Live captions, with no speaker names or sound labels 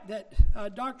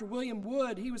that Dr. William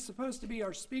Wood, he was supposed to be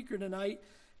our speaker tonight,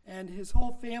 and his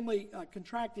whole family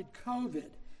contracted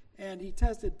COVID, and he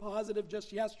tested positive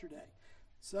just yesterday.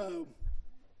 So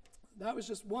that was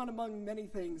just one among many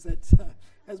things that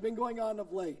has been going on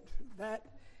of late. That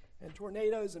and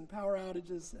tornadoes and power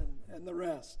outages and the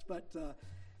rest. But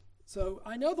so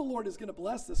I know the Lord is going to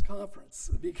bless this conference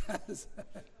because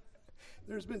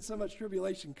there's been so much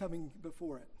tribulation coming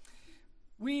before it.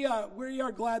 We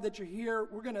are glad that you're here.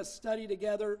 We're going to study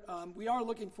together. We are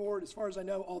looking forward, as far as I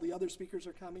know, all the other speakers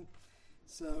are coming.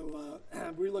 So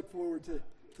we look forward to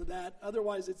that.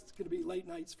 Otherwise, it's going to be late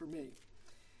nights for me.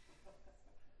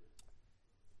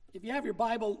 If you have your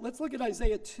Bible, let's look at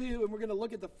Isaiah 2, and we're going to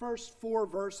look at the first 4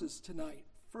 verses tonight.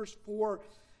 First 4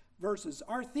 verses.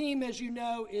 Our theme, as you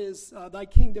know, is Thy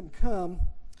Kingdom Come,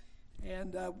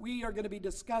 and we are going to be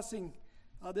discussing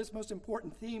this most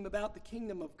important theme about the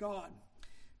kingdom of God.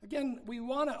 Again, we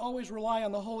want to always rely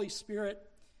on the Holy Spirit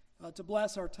to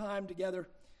bless our time together.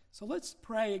 So let's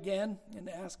pray again and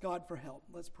ask God for help.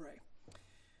 Let's pray.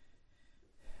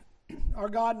 Our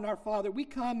God and our Father, we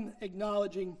come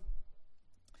acknowledging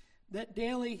that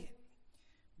daily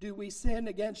do we sin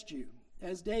against you.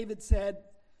 As David said,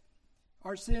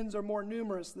 our sins are more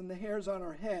numerous than the hairs on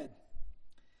our head.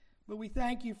 But we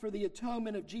thank you for the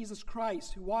atonement of Jesus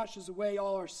Christ, who washes away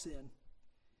all our sin.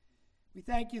 We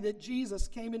thank you that Jesus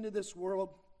came into this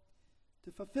world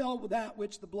to fulfill that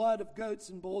which the blood of goats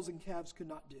and bulls and calves could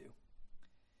not do.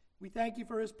 We thank you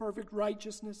for his perfect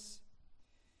righteousness,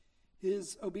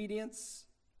 his obedience.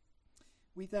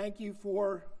 We thank you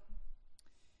for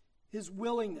his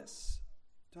willingness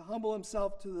to humble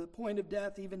himself to the point of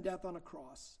death, even death on a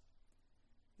cross,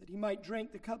 that he might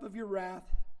drink the cup of your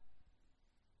wrath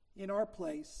in our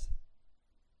place,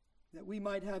 that we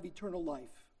might have eternal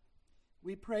life.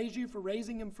 We praise you for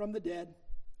raising him from the dead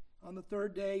on the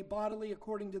 3rd day, bodily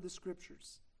according to the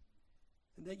Scriptures,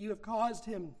 and that you have caused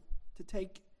him to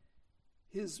take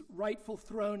his rightful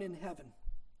throne in heaven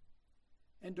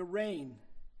and to reign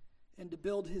and to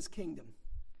build his kingdom.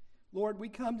 Lord, we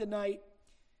come tonight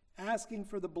asking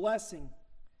for the blessing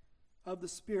of the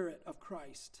Spirit of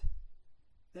Christ,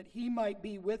 that he might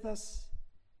be with us,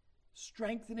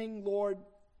 strengthening, Lord,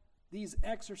 these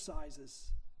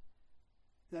exercises,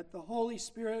 that the Holy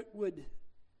Spirit would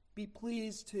be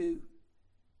pleased to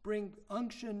bring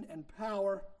unction and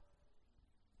power,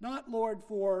 not, Lord,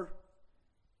 for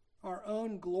our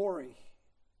own glory,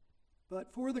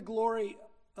 but for the glory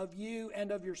of you and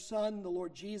of your Son, the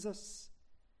Lord Jesus,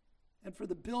 and for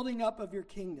the building up of your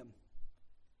kingdom.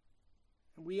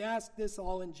 And we ask this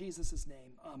all in Jesus'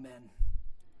 name. Amen.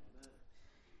 Amen.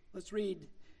 Let's read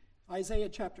Isaiah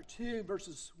chapter 2,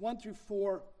 verses 1 through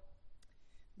 4.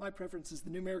 My preference is the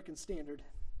New American Standard.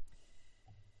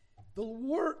 The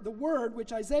word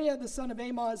which Isaiah the son of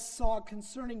Amoz saw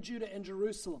concerning Judah and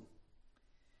Jerusalem.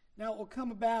 Now it will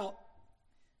come about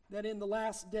that in the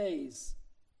last days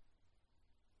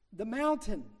the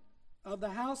mountain of the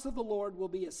house of the Lord will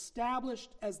be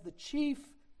established as the chief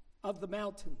of the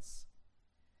mountains,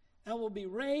 and will be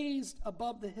raised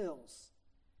above the hills,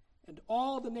 and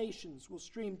all the nations will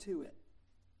stream to it.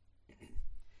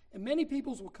 And many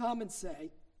peoples will come and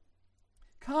say,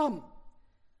 Come,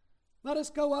 let us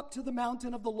go up to the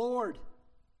mountain of the Lord,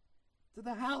 to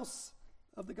the house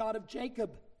of the God of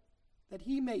Jacob, that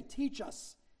he may teach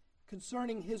us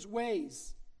concerning his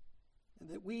ways, and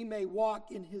that we may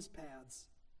walk in his paths.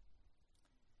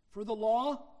 For the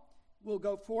law will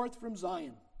go forth from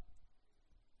Zion,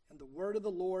 and the word of the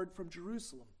Lord from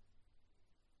Jerusalem.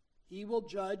 He will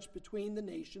judge between the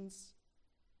nations,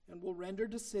 and will render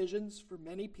decisions for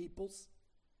many peoples,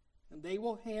 and they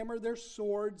will hammer their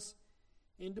swords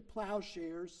into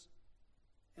plowshares,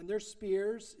 and their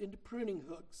spears into pruning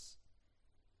hooks.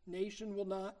 Nation will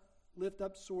not lift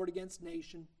up sword against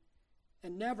nation,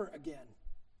 and never again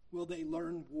will they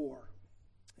learn war.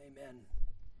 Amen.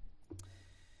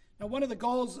 Now, one of the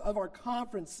goals of our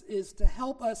conference is to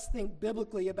help us think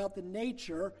biblically about the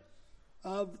nature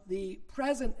of the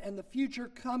present and the future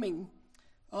coming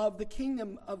of the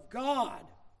kingdom of God.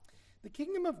 The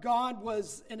kingdom of God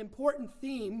was an important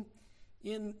theme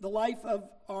in the life of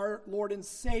our Lord and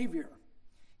Savior.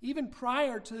 Even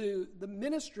prior to the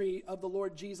ministry of the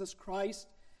Lord Jesus Christ,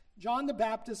 John the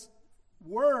Baptist's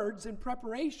words in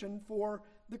preparation for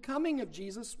the coming of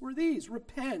Jesus were these: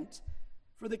 repent,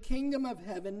 for the kingdom of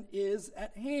heaven is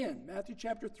at hand. Matthew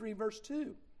chapter 3, verse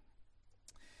 2.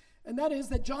 And that is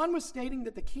that John was stating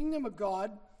that the kingdom of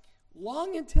God,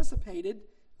 long anticipated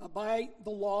by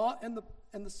the law and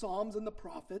the Psalms and the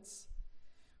prophets,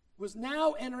 was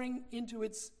now entering into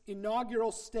its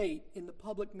inaugural state in the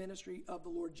public ministry of the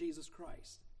Lord Jesus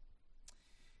Christ.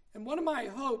 And one of my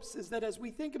hopes is that as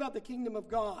we think about the kingdom of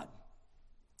God,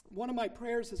 one of my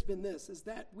prayers has been this, is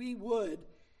that we would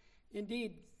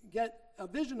indeed get a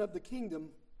vision of the kingdom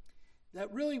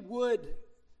that really would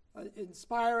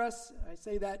inspire us. I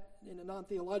say that in a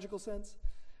non-theological sense.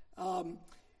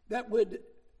 That would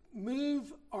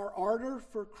move our ardor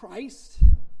for Christ,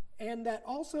 and that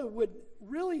also would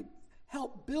really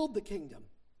help build the kingdom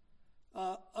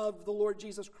of the Lord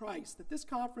Jesus Christ. That this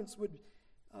conference would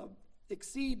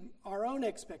exceed our own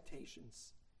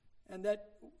expectations, and that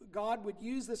God would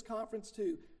use this conference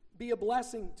to be a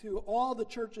blessing to all the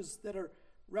churches that are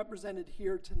represented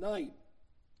here tonight.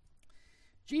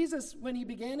 Jesus, when he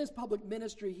began his public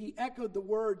ministry, he echoed the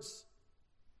words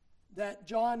that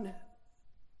John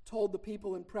told the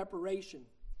people in preparation.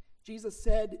 Jesus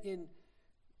said in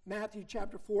Matthew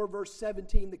chapter 4, verse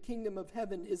 17, the kingdom of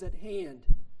heaven is at hand.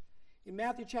 In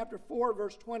Matthew chapter 4,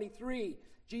 verse 23,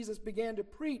 Jesus began to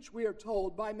preach, we are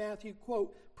told by Matthew,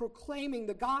 quote, proclaiming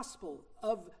the gospel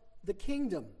of the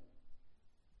kingdom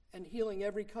and healing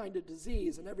every kind of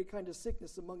disease and every kind of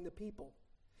sickness among the people.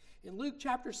 In Luke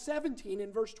chapter 17,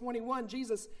 in verse 21,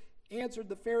 Jesus answered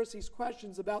the Pharisees'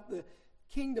 questions about the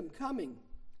kingdom coming.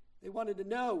 They wanted to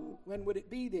know, when would it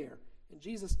be there? And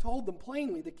Jesus told them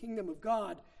plainly, the kingdom of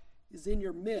God is in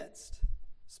your midst,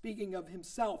 speaking of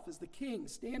himself as the king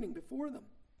standing before them.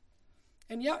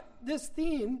 And yet, this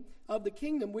theme of the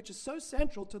kingdom, which is so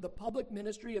central to the public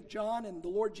ministry of John and the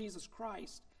Lord Jesus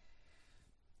Christ,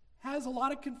 has a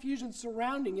lot of confusion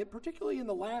surrounding it, particularly in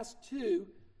the last two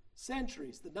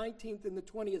centuries, the 19th and the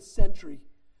 20th century.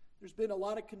 There's been a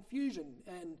lot of confusion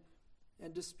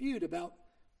and dispute about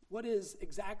what is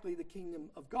exactly the kingdom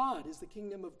of God. Is the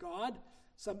kingdom of God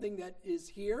something that is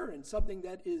here and something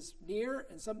that is near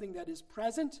and something that is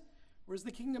present? Or is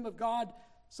the kingdom of God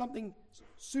something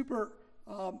super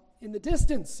in the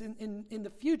distance, in the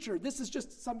future? This is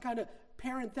just some kind of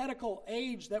parenthetical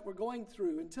age that we're going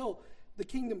through until the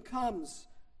kingdom comes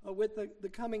with the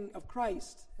coming of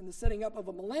Christ and the setting up of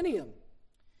a millennium.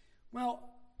 Well,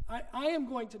 I am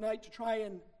going tonight to try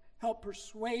and help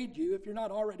persuade you, if you're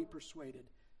not already persuaded,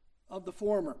 of the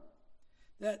former.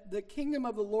 That the kingdom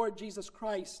of the Lord Jesus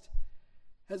Christ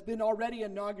has been already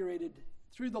inaugurated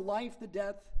through the life, the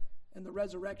death, and the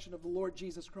resurrection of the Lord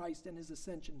Jesus Christ and his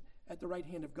ascension at the right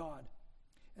hand of God.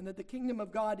 And that the kingdom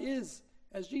of God is,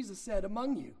 as Jesus said,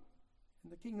 among you.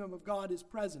 And the kingdom of God is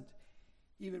present.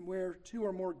 Even where two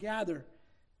or more gather,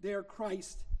 there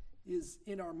Christ is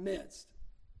in our midst.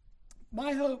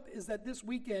 My hope is that this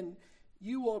weekend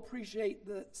you will appreciate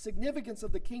the significance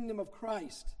of the kingdom of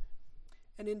Christ,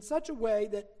 and in such a way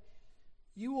that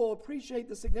you will appreciate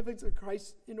the significance of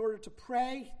Christ in order to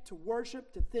pray, to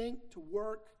worship, to think, to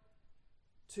work,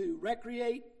 to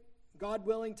recreate, God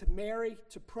willing, to marry,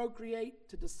 to procreate,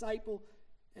 to disciple,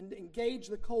 and engage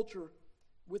the culture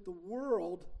with the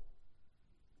world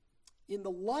in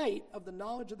the light of the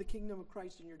knowledge of the kingdom of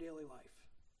Christ in your daily life.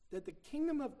 That the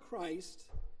kingdom of Christ,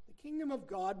 the kingdom of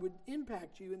God, would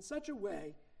impact you in such a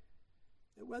way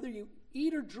that whether you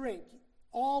eat or drink,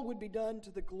 all would be done to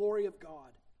the glory of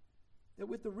God. That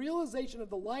with the realization of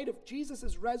the light of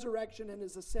Jesus' resurrection and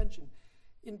his ascension,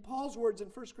 in Paul's words in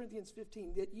 1 Corinthians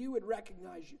 15, that you would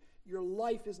recognize your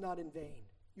life is not in vain.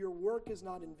 Your work is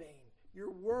not in vain. Your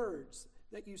words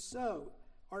that you sow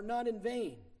are not in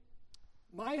vain.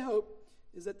 My hope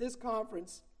is that this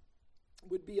conference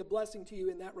would be a blessing to you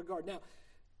in that regard. Now,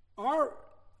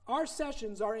 our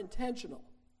sessions are intentional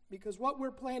because what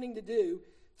we're planning to do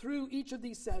through each of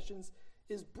these sessions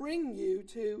is bring you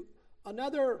to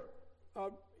another,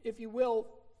 if you will,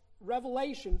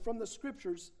 revelation from the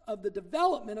scriptures of the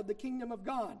development of the kingdom of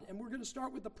God. And we're going to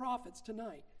start with the prophets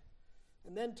tonight.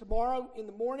 And then tomorrow in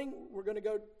the morning, we're going to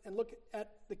go and look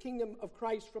at the kingdom of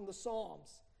Christ from the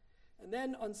Psalms. And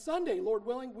then on Sunday, Lord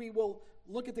willing, we will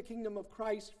look at the kingdom of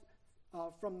Christ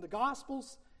from the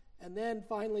Gospels. And then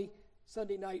finally,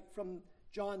 Sunday night from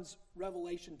John's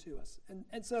revelation to us.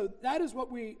 And so that is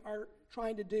what we are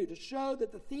trying to do, to show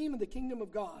that the theme of the kingdom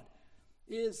of God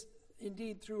is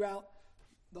indeed throughout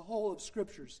the whole of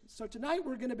Scriptures. So tonight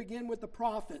we're going to begin with the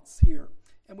prophets here.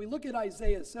 And we look at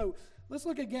Isaiah. So let's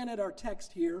look again at our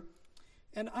text here.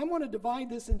 And I want to divide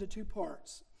this into two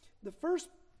parts. The first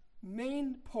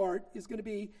main part is going to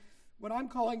be what I'm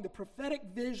calling the prophetic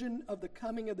vision of the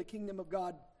coming of the kingdom of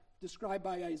God, described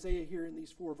by Isaiah here in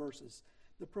these 4 verses.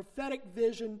 The prophetic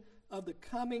vision of the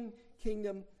coming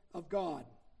kingdom of God.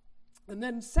 And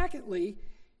then secondly,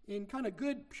 in kind of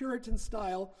good Puritan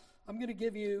style, I'm going to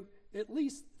give you at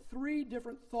least 3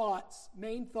 different thoughts,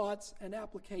 main thoughts and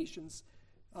applications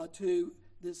to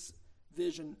this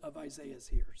vision of Isaiah's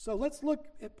here. So let's look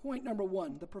at point number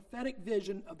 1, the prophetic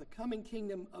vision of the coming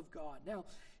kingdom of God. Now,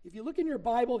 if you look in your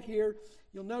Bible here,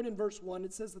 you'll note in verse 1,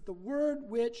 it says that the word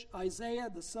which Isaiah,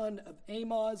 the son of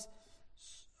Amoz,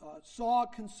 saw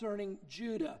concerning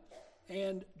Judah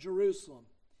and Jerusalem.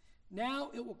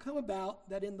 Now it will come about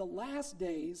that in the last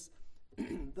days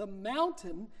the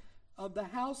mountain of the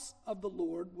house of the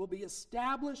Lord will be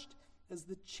established as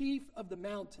the chief of the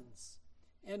mountains,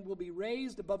 and will be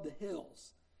raised above the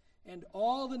hills, and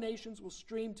all the nations will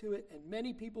stream to it, and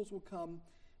many peoples will come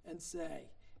and say,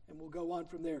 and we'll go on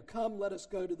from there, come, let us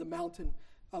go to the mountain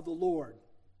of the Lord.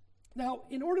 Now,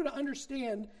 in order to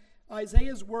understand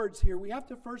Isaiah's words here, we have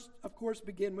to first, of course,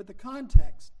 begin with the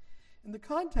context. And the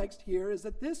context here is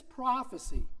that this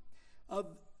prophecy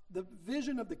of the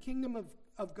vision of the kingdom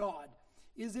of God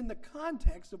is in the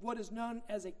context of what is known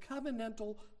as a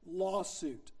covenantal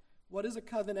lawsuit. What is a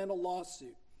covenantal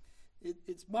lawsuit?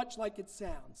 It's much like it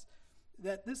sounds.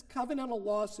 That this covenantal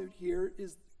lawsuit here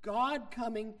is God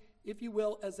coming, if you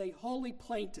will, as a holy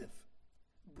plaintiff,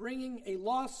 bringing a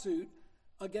lawsuit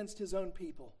against his own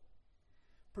people,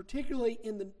 particularly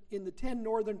in the 10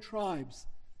 northern tribes,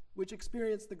 which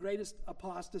experienced the greatest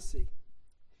apostasy.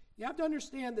 You have to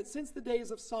understand that since the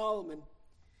days of Solomon,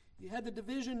 you had the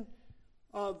division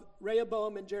of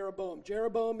Rehoboam and Jeroboam.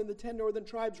 Jeroboam in the 10 northern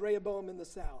tribes, Rehoboam in the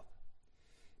south.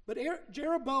 But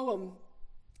Jeroboam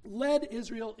led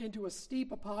Israel into a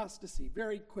steep apostasy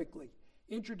very quickly,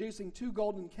 introducing 2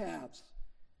 golden calves,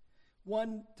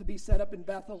 one to be set up in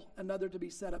Bethel, another to be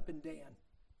set up in Dan.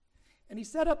 And he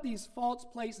set up these false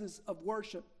places of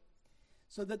worship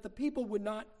so that the people would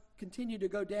not continue to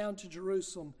go down to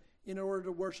Jerusalem in order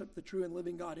to worship the true and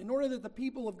living God, in order that the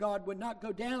people of God would not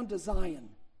go down to Zion.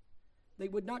 They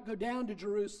would not go down to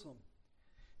Jerusalem,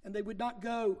 and they would not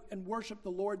go and worship the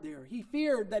Lord there. He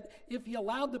feared that if he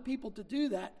allowed the people to do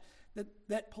that,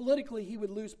 that politically he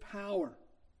would lose power.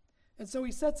 And so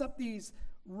he sets up these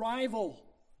rival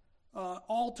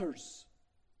altars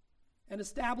and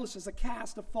establishes a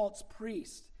caste of false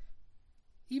priests,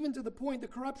 even to the point the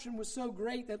corruption was so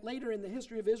great that later in the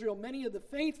history of Israel, many of the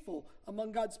faithful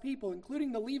among God's people,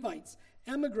 including the Levites,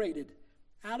 emigrated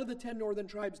out of the 10 northern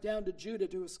tribes down to Judah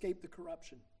to escape the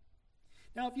corruption.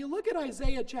 Now, if you look at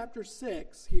Isaiah chapter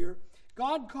 6 here,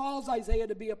 God calls Isaiah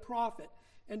to be a prophet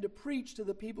and to preach to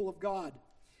the people of God.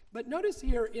 But notice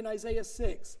here in Isaiah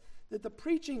 6 that the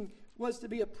preaching was to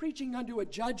be a preaching unto a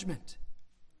judgment.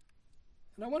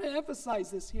 And I want to emphasize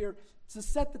this here to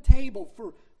set the table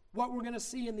for what we're going to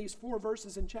see in these 4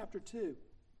 verses in chapter 2.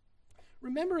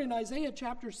 Remember in Isaiah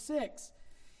chapter 6,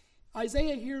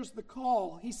 Isaiah hears the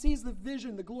call. He sees the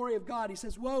vision, the glory of God. He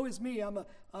says, woe is me, I'm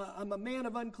a man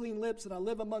of unclean lips, and I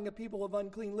live among a people of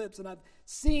unclean lips, and I've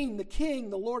seen the King,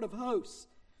 the Lord of hosts.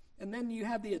 And then you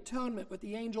have the atonement with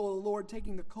the angel of the Lord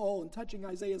taking the coal and touching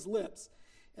Isaiah's lips.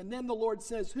 And then the Lord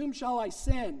says, whom shall I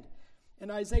send?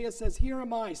 And Isaiah says, here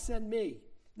am I, send me.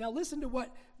 Now listen to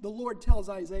what the Lord tells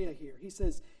Isaiah here.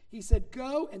 He said,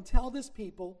 go and tell this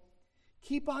people,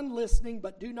 keep on listening,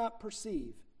 but do not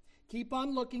perceive. Keep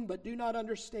on looking, but do not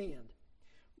understand.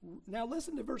 Now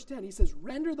listen to verse 10. He says,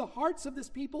 render the hearts of this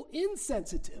people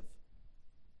insensitive,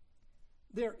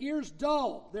 their ears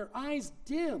dull, their eyes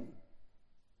dim.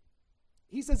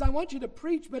 He says, I want you to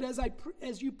preach, but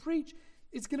as you preach,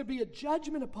 it's going to be a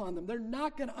judgment upon them. They're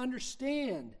not going to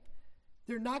understand.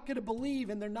 They're not going to believe,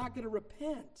 and they're not going to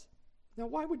repent. Now,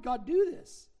 why would God do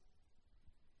this?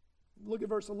 Look at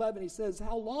verse 11. He says,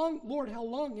 how long, Lord, how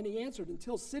long? And he answered,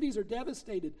 until cities are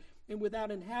devastated and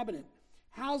without inhabitant.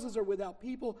 Houses are without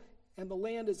people, and the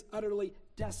land is utterly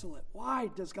desolate.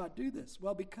 Why does God do this?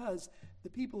 Well, because the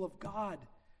people of God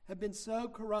have been so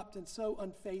corrupt and so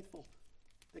unfaithful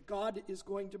that God is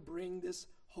going to bring this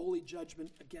holy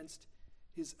judgment against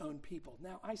his own people.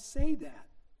 Now, I say that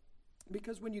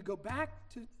because when you go back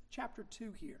to chapter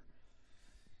 2 here,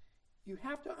 you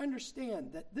have to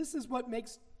understand that this is what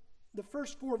makes the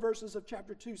first 4 verses of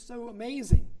chapter 2 so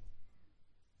amazing,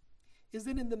 is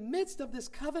that in the midst of this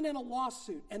covenantal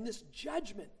lawsuit and this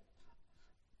judgment,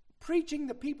 preaching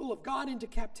the people of God into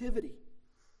captivity,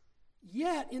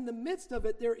 yet in the midst of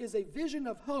it there is a vision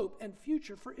of hope and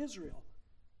future for Israel.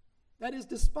 That is,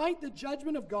 despite the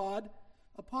judgment of God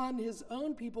upon his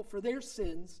own people for their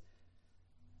sins,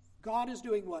 God is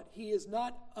doing what? He is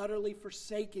not utterly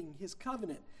forsaking his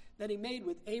covenant that he made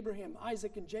with Abraham,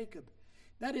 Isaac, and Jacob.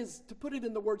 That is, to put it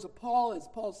in the words of Paul, as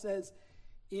Paul says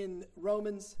in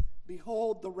Romans,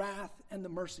 behold the wrath and the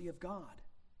mercy of God.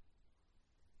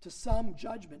 To some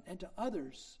judgment, and to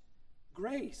others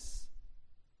grace.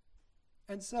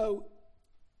 And so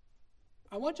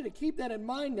I want you to keep that in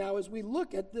mind now as we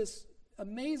look at this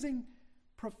amazing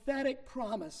prophetic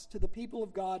promise to the people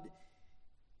of God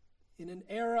in an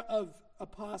era of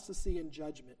apostasy and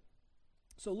judgment.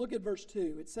 So look at verse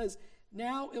 2. It says,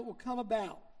 "Now it will come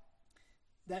about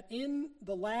that in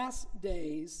the last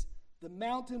days the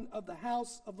mountain of the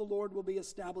house of the Lord will be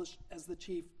established as the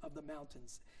chief of the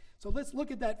mountains." So let's look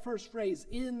at that first phrase,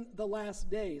 "in the last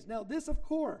days." Now this, of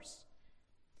course,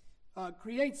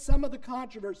 creates some of the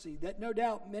controversy that no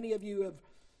doubt many of you have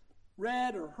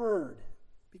read or heard.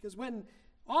 Because when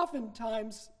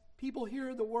oftentimes people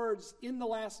hear the words "in the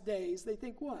last days," they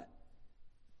think what?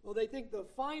 Well, they think the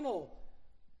final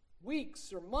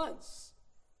weeks or months,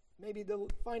 maybe the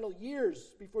final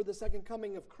years before the second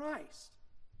coming of Christ.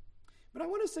 But I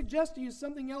want to suggest to you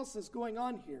something else is going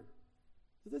on here.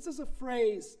 This is a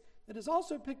phrase that is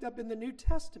also picked up in the New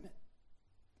Testament.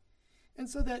 And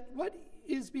so that what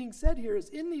is being said here is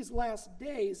 "in these last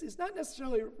days" is not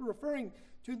necessarily referring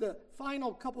to the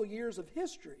final couple years of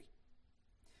history,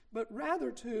 but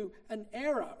rather to an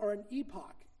era or an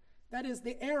epoch. That is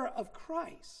the era of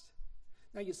Christ.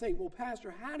 Now you say, "Well,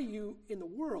 Pastor, how do you in the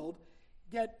world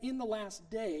get in the last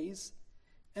days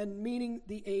and meaning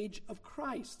the age of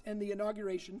Christ and the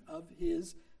inauguration of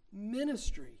his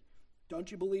ministry?"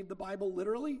 Don't you believe the Bible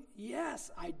literally? Yes,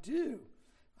 I do.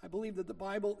 I believe that the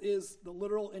Bible is the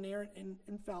literal, inerrant, and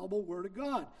infallible Word of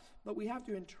God. But we have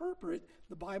to interpret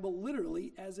the Bible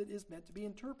literally as it is meant to be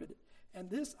interpreted. And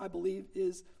this, I believe,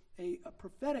 is a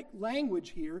prophetic language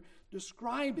here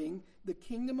describing the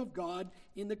kingdom of God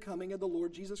in the coming of the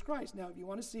Lord Jesus Christ. Now, if you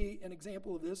want to see an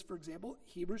example of this, for example,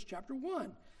 Hebrews chapter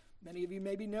 1. Many of you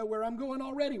maybe know where I'm going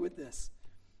already with this.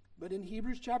 But in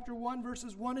Hebrews chapter 1,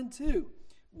 verses 1 and 2,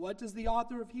 what does the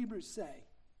author of Hebrews say?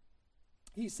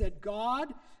 He said,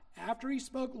 "God, after he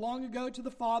spoke long ago to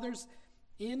the fathers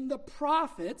in the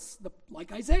prophets,"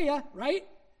 like Isaiah, right?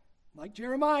 Like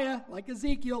Jeremiah, like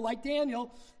Ezekiel, like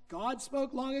Daniel, God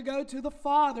spoke long ago to the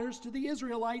fathers, to the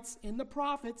Israelites in the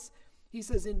prophets. He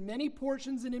says, "in many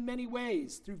portions and in many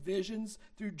ways," through visions,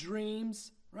 through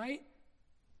dreams, right?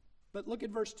 But look at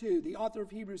verse 2. The author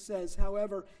of Hebrews says,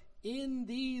 "However, in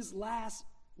these last,"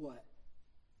 what?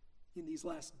 "In these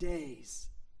last days."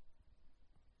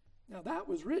 Now that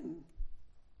was written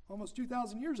almost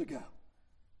 2,000 years ago.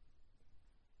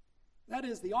 That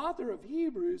is, the author of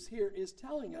Hebrews here is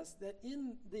telling us that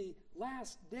in the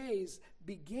last days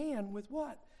began with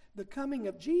what? The coming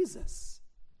of Jesus.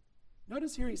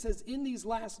 Notice here he says, "in these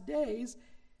last days,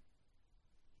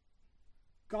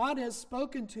 God has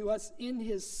spoken to us in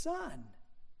his Son,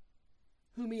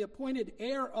 whom he appointed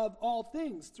heir of all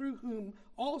things, through whom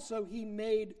also he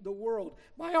made the world."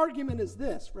 My argument is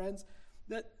this, friends,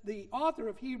 that the author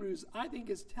of Hebrews, I think,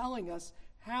 is telling us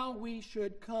how we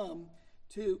should come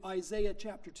to Isaiah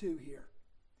chapter 2 here.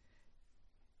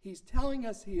 He's telling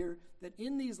us here that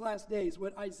in these last days,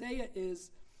 what Isaiah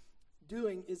is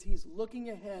doing is he's looking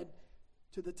ahead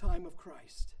to the time of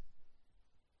Christ.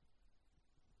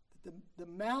 The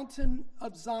mountain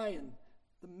of Zion,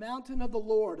 the mountain of the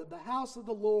Lord, of the house of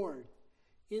the Lord,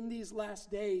 in these last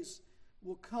days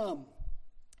will come.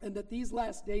 And that these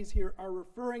last days here are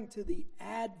referring to the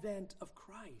advent of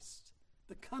Christ,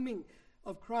 the coming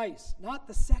of Christ, not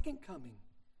the second coming.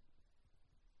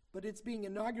 But it's being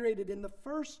inaugurated in the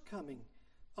first coming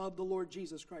of the Lord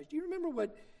Jesus Christ. Do you remember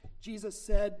what Jesus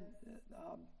said?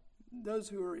 Those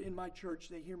who are in my church,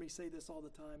 they hear me say this all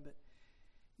the time, but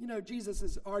you know, Jesus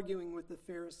is arguing with the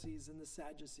Pharisees and the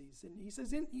Sadducees. And he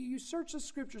says, you search the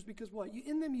scriptures because what?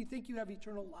 In them you think you have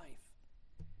eternal life.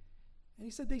 And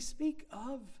he said, they speak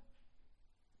of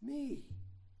me.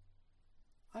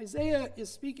 Isaiah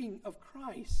is speaking of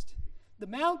Christ, the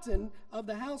mountain of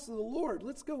the house of the Lord.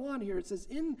 Let's go on here. It says,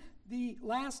 "in the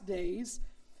last days,"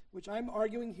 which I'm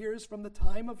arguing here is from the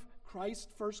time of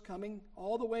Christ's first coming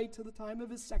all the way to the time of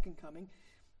his second coming.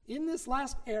 In this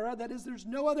last era, that is, there's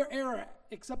no other era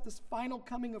except this final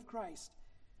coming of Christ.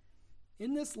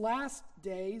 In this last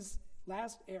days,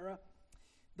 last era,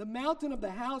 the mountain of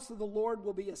the house of the Lord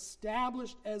will be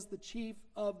established as the chief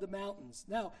of the mountains.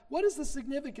 Now, what is the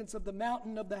significance of the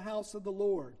mountain of the house of the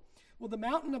Lord? Well, the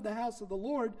mountain of the house of the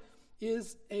Lord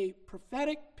is a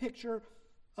prophetic picture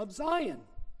of Zion.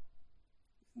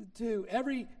 To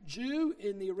every Jew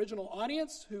in the original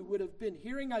audience who would have been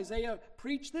hearing Isaiah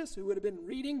preach this, who would have been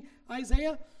reading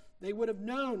Isaiah, they would have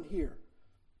known here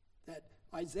that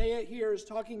Isaiah here is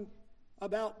talking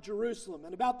about Jerusalem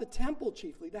and about the temple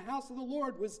chiefly. The house of the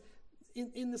Lord was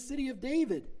in the city of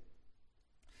David.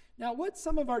 Now, what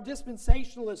some of our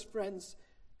dispensationalist friends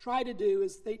try to do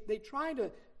is they try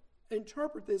to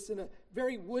interpret this in a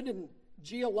very wooden,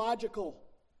 geological,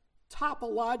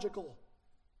 topological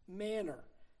manner.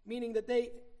 Meaning that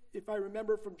they, if I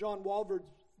remember from John Walvoord's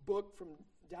book from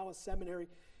Dallas Seminary,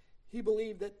 he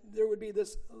believed that there would be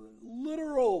this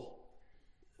literal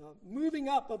moving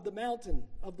up of the mountain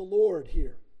of the Lord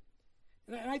here.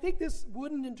 And I think this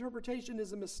wooden interpretation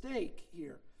is a mistake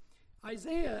here.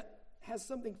 Isaiah has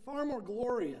something far more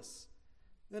glorious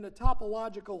than a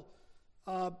topological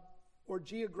or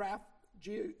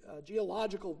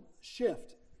geological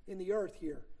shift in the earth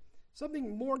here.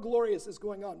 Something more glorious is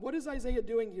going on. What is Isaiah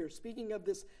doing here? Speaking of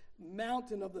this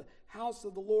mountain of the house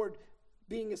of the Lord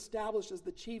being established as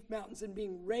the chief mountains and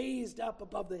being raised up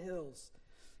above the hills.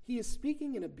 He is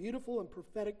speaking in a beautiful and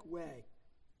prophetic way.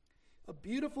 A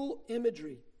beautiful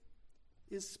imagery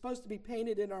is supposed to be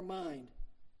painted in our mind.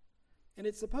 And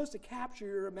it's supposed to capture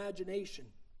your imagination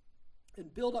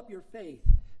and build up your faith.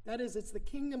 That is, it's the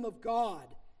kingdom of God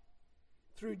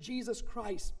through Jesus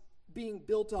Christ being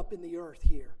built up in the earth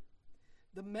here.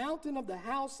 The mountain of the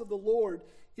house of the Lord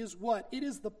is what? It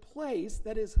is the place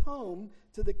that is home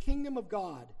to the kingdom of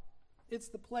God. It's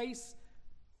the place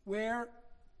where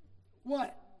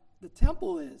what? The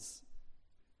temple is,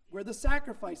 where the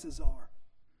sacrifices are.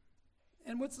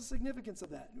 And what's the significance of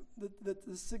that?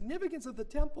 The significance of the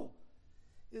temple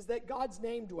is that God's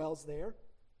name dwells there,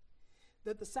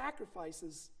 that the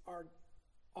sacrifices are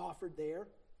offered there,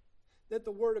 that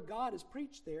the word of God is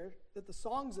preached there, that the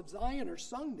songs of Zion are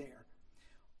sung there.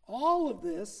 All of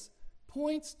this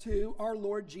points to our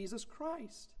Lord Jesus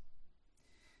Christ.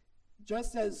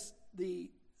 Just as the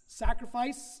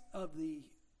sacrifice of the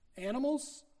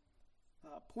animals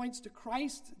points to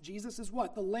Christ, Jesus is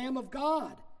what? The Lamb of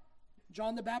God.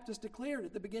 John the Baptist declared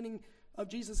at the beginning of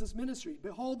Jesus' ministry,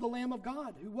 "Behold the Lamb of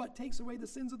God, who what? Takes away the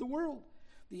sins of the world."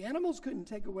 The animals couldn't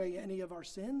take away any of our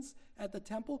sins at the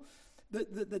temple.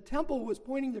 The temple was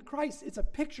pointing to Christ. It's a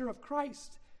picture of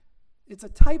Christ. It's a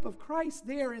type of Christ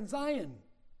there in Zion.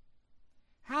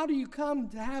 How do you come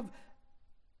to have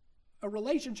a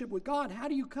relationship with God? How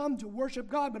do you come to worship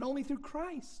God? But only through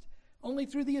Christ. Only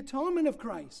through the atonement of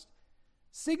Christ,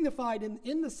 signified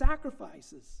in the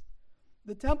sacrifices.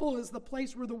 The temple is the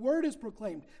place where the word is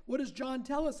proclaimed. What does John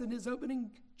tell us in his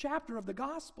opening chapter of the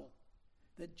gospel?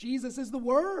 That Jesus is the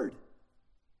Word,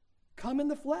 come in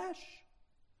the flesh.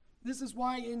 This is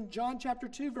why in John chapter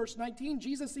 2, verse 19,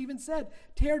 Jesus even said,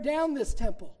 "Tear down this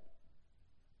temple,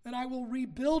 and I will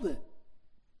rebuild it."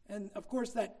 And of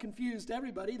course that confused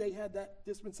everybody. They had that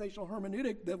dispensational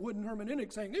hermeneutic, the wooden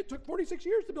hermeneutic, saying, "It took 46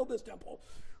 years to build this temple.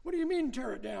 What do you mean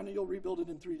tear it down and you'll rebuild it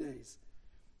in 3 days?"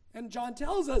 And John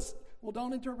tells us, well,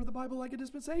 don't interpret the Bible like a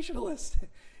dispensationalist.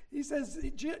 He says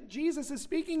Jesus is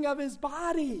speaking of his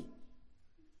body.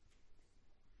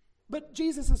 But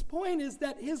Jesus' point is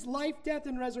that his life, death,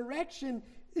 and resurrection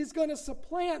is going to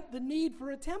supplant the need for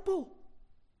a temple.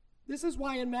 This is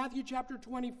why in Matthew chapter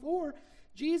 24,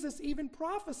 Jesus even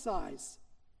prophesies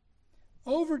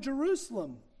over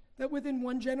Jerusalem that within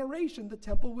one generation the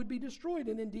temple would be destroyed.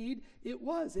 And indeed, it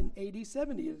was in AD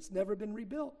 70. It's never been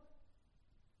rebuilt.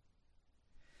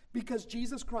 Because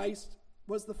Jesus Christ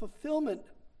was the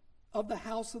fulfillment of the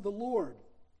house of the Lord.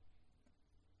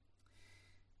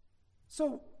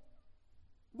 So,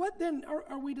 what then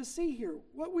are we to see here?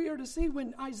 What we are to see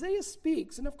when Isaiah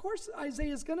speaks, and of course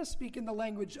Isaiah is going to speak in the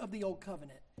language of the Old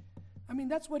Covenant. I mean,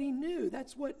 that's what he knew.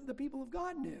 That's what the people of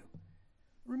God knew.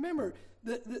 Remember,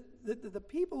 the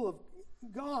people of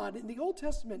God in the Old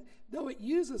Testament, though it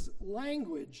uses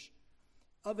language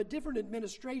of a different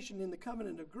administration in the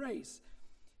covenant of grace,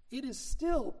 it is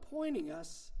still pointing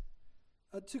us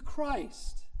to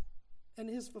Christ and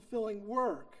his fulfilling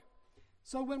work.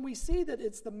 So when we see that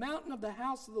it's the mountain of the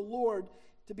house of the Lord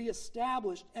to be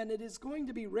established, and it is going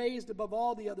to be raised above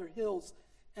all the other hills,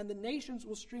 and the nations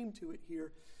will stream to it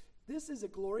here, this is a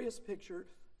glorious picture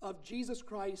of Jesus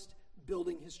Christ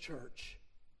building his church.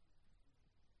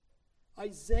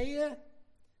 Isaiah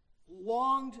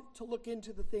longed to look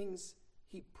into the things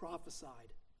he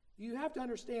prophesied. You have to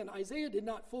understand, Isaiah did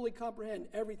not fully comprehend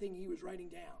everything he was writing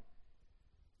down.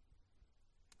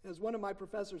 As one of my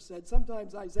professors said,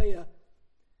 sometimes Isaiah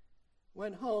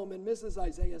went home and Mrs.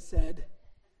 Isaiah said,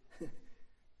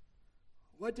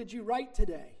 "What did you write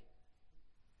today?"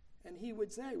 And he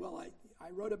would say, "Well,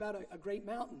 I wrote about a great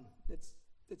mountain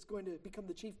that's going to become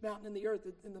the chief mountain in the earth,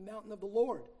 in the mountain of the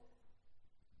Lord."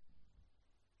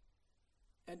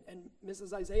 And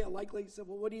Mrs. Isaiah likely said,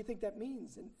 "Well, what do you think that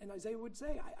means?" And Isaiah would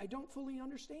say, I don't fully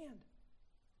understand.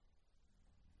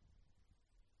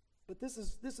 But this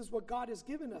is what God has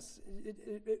given us.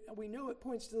 We know it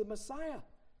points to the Messiah.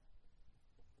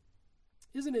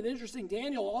 Isn't it interesting?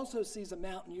 Daniel also sees a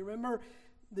mountain. You remember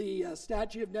the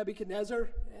statue of Nebuchadnezzar,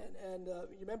 and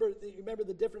you remember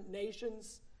the different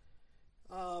nations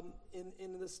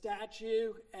in the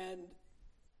statue, and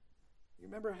You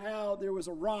remember how there was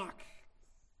a rock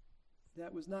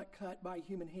that was not cut by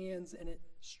human hands, and it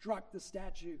struck the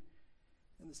statue,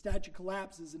 and the statue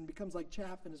collapses and becomes like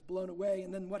chaff and is blown away.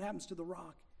 And then what happens to the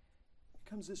rock? It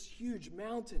becomes this huge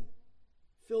mountain,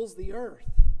 fills the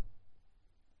earth.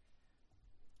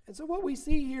 And so what we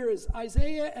see here is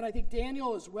Isaiah, and I think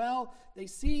Daniel as well, they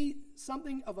see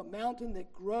something of a mountain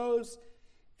that grows,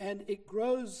 and it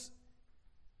grows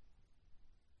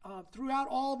throughout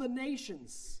all the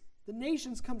nations. The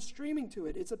nations come streaming to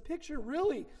it. It's a picture,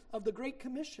 really, of the Great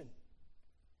Commission.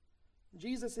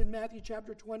 Jesus in Matthew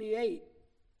chapter 28,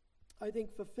 I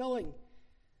think fulfilling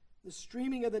the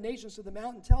streaming of the nations to the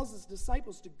mountain, tells his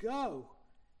disciples to go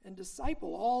and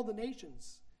disciple all the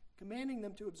nations, commanding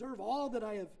them to observe all that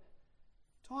I have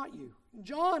taught you.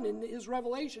 John, in his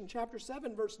Revelation chapter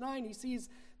 7, verse 9, he sees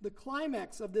the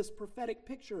climax of this prophetic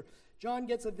picture. John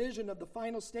gets a vision of the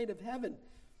final state of heaven.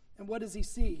 And what does he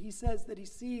see? He says that he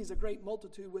sees a great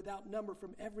multitude without number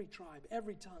from every tribe,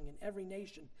 every tongue, and every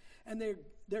nation. And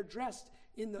they're dressed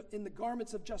in the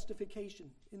garments of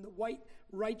justification, in the white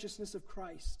righteousness of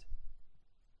Christ.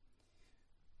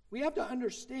 We have to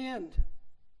understand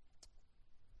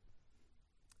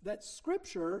that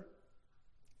Scripture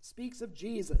speaks of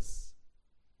Jesus.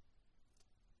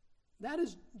 That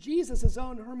is Jesus'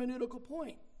 own hermeneutical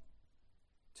point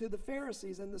to the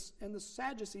Pharisees and the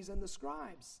Sadducees and the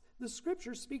scribes. The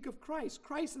Scriptures speak of Christ.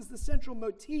 Christ is the central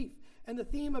motif and the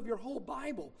theme of your whole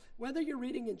Bible. Whether you're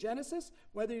reading in Genesis,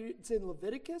 whether it's in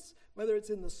Leviticus, whether it's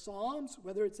in the Psalms,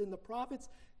 whether it's in the prophets,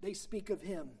 they speak of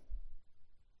him.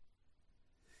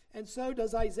 And so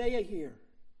does Isaiah here.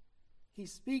 He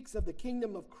speaks of the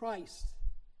kingdom of Christ.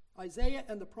 Isaiah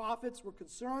and the prophets were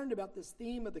concerned about this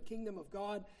theme of the kingdom of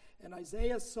God, and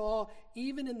Isaiah saw,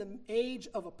 even in the age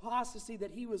of apostasy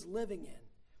that he was living in,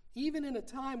 even in a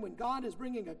time when God is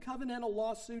bringing a covenantal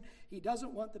lawsuit, he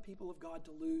doesn't want the people of God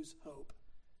to lose hope.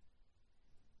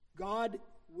 God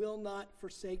will not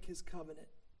forsake his covenant.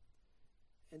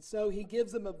 And so he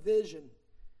gives them a vision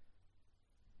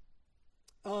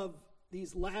of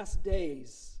these last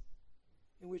days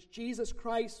in which Jesus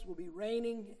Christ will be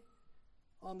reigning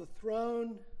on the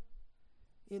throne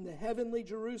in the heavenly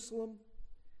Jerusalem,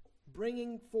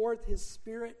 bringing forth his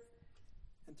Spirit,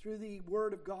 and through the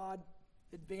Word of God,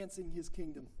 advancing his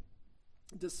kingdom.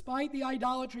 Despite the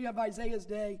idolatry of Isaiah's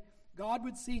day, God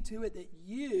would see to it that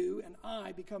you and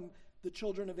I become the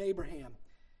children of Abraham.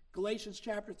 Galatians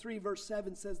chapter 3, verse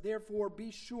 7 says, "Therefore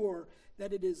be sure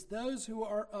that it is those who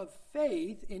are of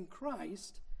faith in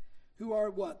Christ who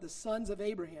are what? The sons of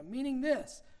Abraham." Meaning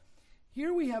this,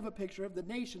 here we have a picture of the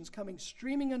nations coming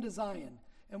streaming unto Zion.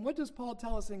 And what does Paul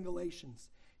tell us in Galatians?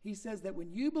 He says that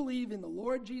when you believe in the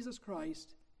Lord Jesus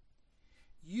Christ,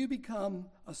 you become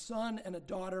a son and a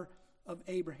daughter of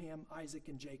Abraham, Isaac,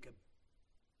 and Jacob.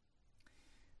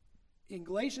 In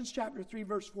Galatians chapter 3,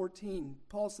 verse 14,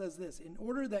 Paul says this, "In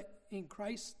order that in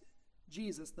Christ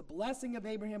Jesus the blessing of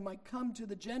Abraham might come to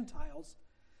the Gentiles,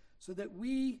 so that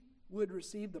we would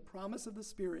receive the promise of the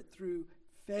Spirit through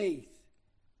faith."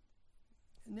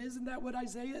 And isn't that what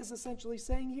Isaiah is essentially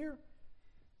saying here?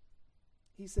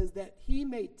 He says that he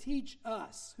may teach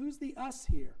us. Who's the us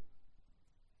here?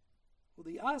 Well,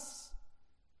 the us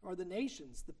are the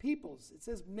nations, the peoples. It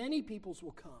says many peoples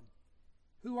will come.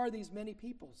 Who are these many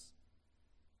peoples?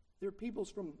 They're peoples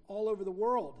from all over the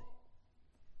world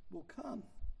will come.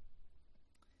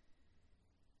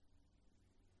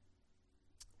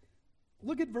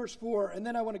 Look at verse 4, and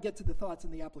then I want to get to the thoughts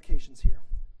and the applications here.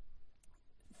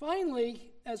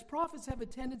 Finally, as prophets have a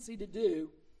tendency to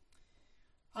do,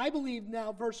 I believe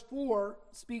now verse 4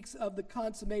 speaks of the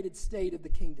consummated state of the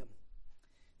kingdom.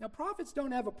 Now, prophets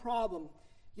don't have a problem.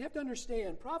 You have to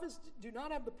understand, prophets do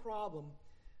not have the problem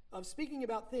of speaking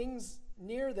about things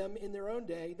near them in their own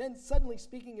day, then suddenly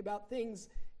speaking about things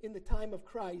in the time of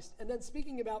Christ, and then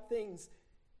speaking about things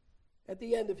at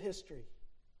the end of history,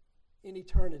 in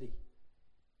eternity.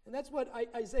 And that's what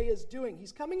Isaiah is doing.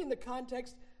 He's coming in the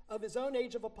context of his own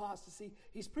age of apostasy.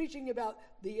 He's preaching about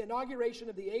the inauguration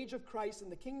of the age of Christ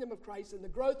and the kingdom of Christ and the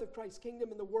growth of Christ's kingdom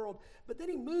in the world. But then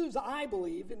he moves, I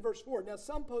believe, in verse 4. Now,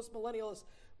 some postmillennialists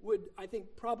would, I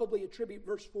think, probably attribute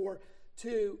verse 4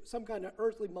 to some kind of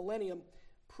earthly millennium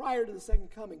prior to the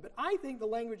second coming. But I think the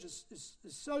language is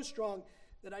so strong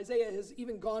that Isaiah has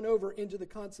even gone over into the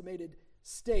consummated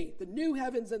state, the new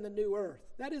heavens and the new earth.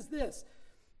 That is this,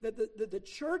 that the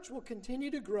church will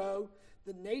continue to grow,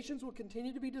 the nations will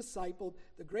continue to be discipled,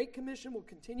 the Great Commission will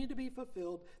continue to be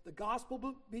fulfilled, the gospel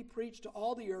will be preached to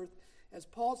all the earth. As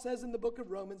Paul says in the book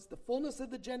of Romans, the fullness of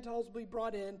the Gentiles will be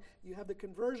brought in, you have the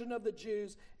conversion of the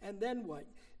Jews, and then what?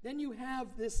 Then you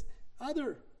have this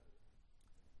other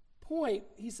point,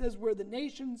 he says, where the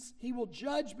nations, he will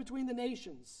judge between the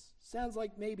nations. Sounds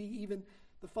like maybe even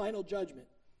the final judgment.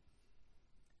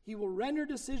 He will render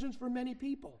decisions for many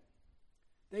people.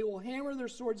 They will hammer their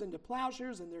swords into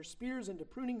plowshares and their spears into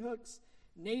pruning hooks.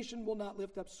 Nation will not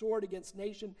lift up sword against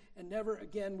nation, and never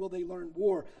again will they learn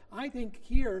war. I think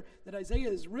here that Isaiah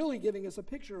is really giving us a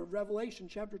picture of Revelation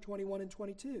chapter 21 and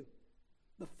 22.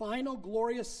 The final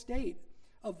glorious state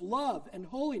of love and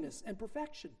holiness and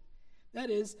perfection. That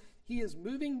is, he is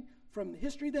moving from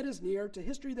history that is near to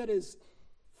history that is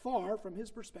far from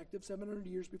his perspective, 700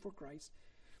 years before Christ,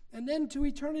 and then to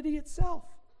eternity itself.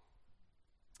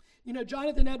 You know,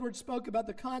 Jonathan Edwards spoke about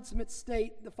the consummate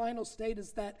state. The final state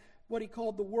is that what he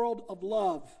called the world of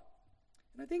love.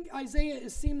 And I think Isaiah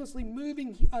is seamlessly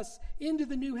moving us into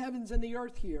the new heavens and the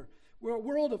earth here. We're a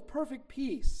world of perfect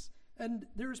peace. And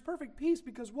there's perfect peace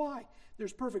because why?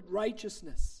 There's perfect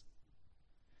righteousness.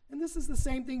 And this is the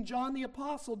same thing John the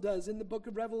Apostle does in the book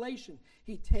of Revelation.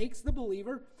 He takes the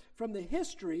believer from the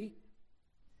history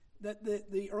that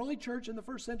the early church in the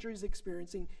first century is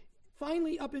experiencing,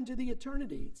 finally up into the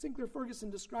eternity. Sinclair Ferguson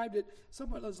described it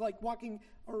somewhat as like walking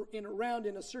around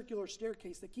in a circular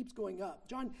staircase that keeps going up.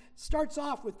 John starts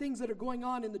off with things that are going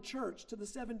on in the church to the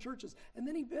 7 churches, and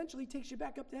then he eventually takes you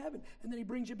back up to heaven, and then he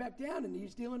brings you back down, and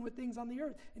he's dealing with things on the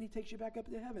earth, and he takes you back up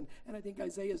to heaven. And I think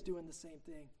Isaiah is doing the same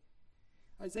thing.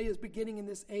 Isaiah is beginning in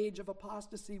this age of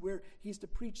apostasy where he's to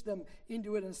preach them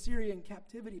into an Assyrian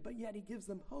captivity, but yet he gives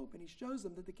them hope and he shows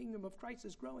them that the kingdom of Christ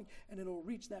is growing and it'll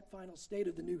reach that final state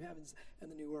of the new heavens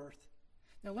and the new earth.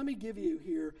 Now let me give you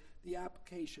here the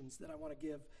applications that I want to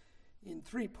give in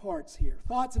 3 parts here.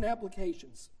 Thoughts and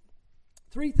applications.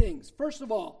 3 things. First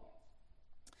of all,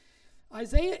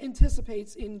 Isaiah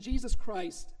anticipates in Jesus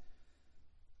Christ,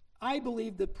 I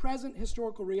believe, the present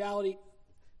historical reality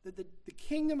that the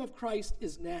kingdom of Christ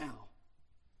is now.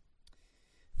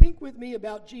 Think with me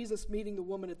about Jesus meeting the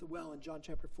woman at the well in John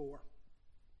chapter 4.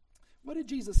 What did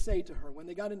Jesus say to her when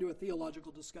they got into a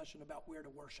theological discussion about where to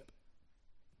worship?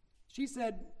 She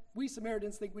said, we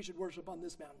Samaritans think we should worship on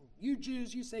this mountain. You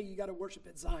Jews, you say you got to worship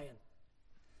at Zion.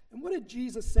 And what did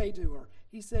Jesus say to her?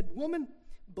 He said, woman,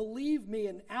 believe me,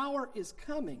 an hour is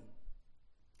coming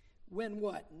when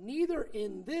what? Neither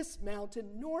in this mountain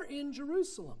nor in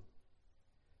Jerusalem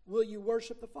will you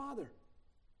worship the Father.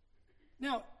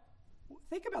 Now,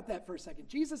 think about that for a second.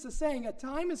 Jesus is saying a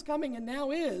time is coming and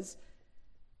now is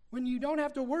when you don't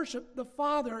have to worship the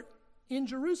Father in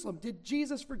Jerusalem. Did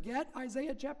Jesus forget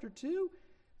Isaiah chapter 2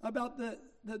 about the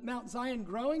Mount Zion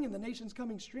growing and the nations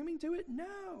coming streaming to it?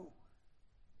 No.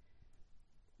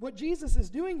 What Jesus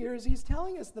is doing here is he's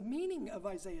telling us the meaning of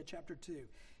Isaiah chapter 2.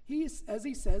 He's, as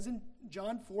he says in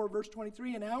John 4, verse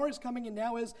 23, an hour is coming and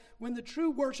now is when the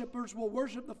true worshipers will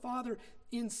worship the Father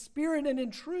in spirit and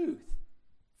in truth.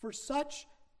 For such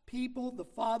people, the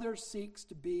Father seeks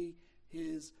to be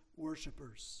his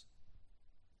worshipers.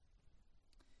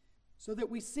 So that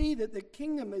we see that the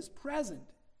kingdom is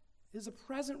present, is a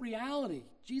present reality.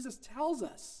 Jesus tells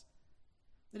us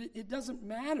that it doesn't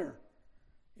matter.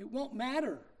 It won't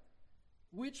matter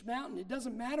which mountain. It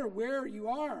doesn't matter where you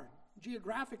are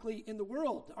geographically in the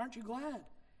world. Aren't you glad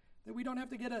that we don't have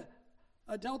to get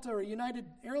a Delta or a United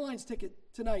Airlines ticket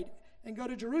tonight and go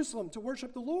to Jerusalem to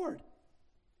worship the Lord?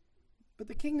 But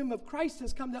the kingdom of Christ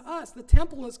has come to us. The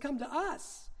temple has come to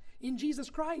us in Jesus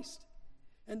Christ.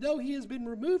 And though he has been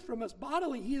removed from us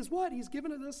bodily, he is what? He's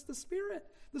given us the Spirit.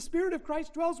 The Spirit of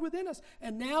Christ dwells within us.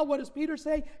 And now what does Peter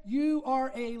say? You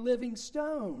are a living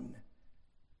stone.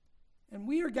 And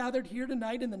we are gathered here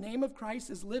tonight in the name of Christ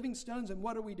as living stones. And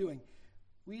what are we doing?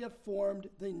 We have formed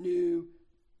the new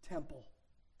temple.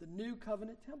 The new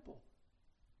covenant temple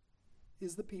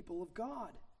is the people of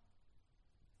God.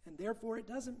 And therefore it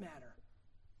doesn't matter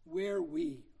where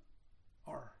we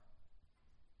are,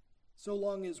 so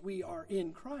long as we are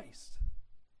in Christ.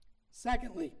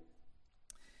 Secondly,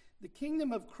 the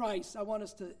kingdom of Christ, I want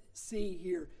us to see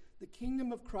here, the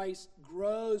kingdom of Christ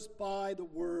grows by the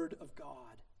word of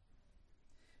God.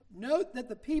 Note that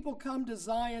the people come to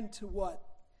Zion to what?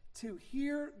 To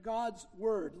hear God's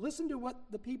word. Listen to what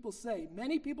the people say.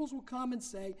 Many peoples will come and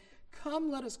say,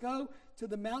 come, let us go to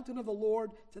the mountain of the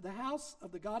Lord, to the house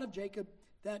of the God of Jacob,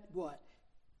 that what?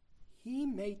 He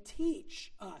may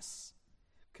teach us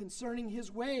concerning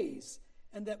his ways,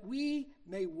 and that we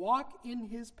may walk in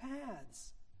his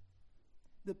paths.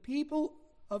 The people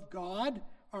of God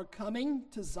are coming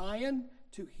to Zion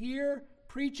to hear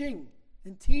preaching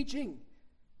and teaching,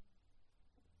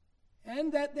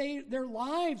 and that their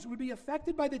lives would be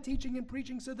affected by the teaching and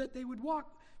preaching so that they would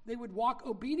walk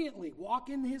obediently, walk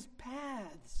in his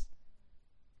paths.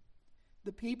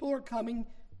 The people are coming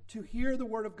to hear the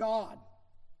word of God.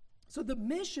 So the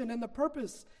mission and the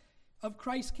purpose of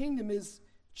Christ's kingdom is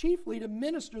chiefly to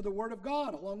minister the word of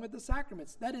God along with the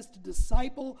sacraments. That is to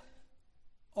disciple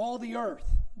all the earth.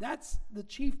 That's the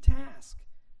chief task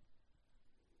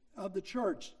of the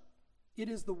church. It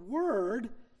is the word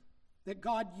that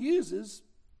God uses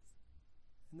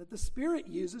and that the Spirit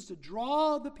uses to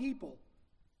draw the people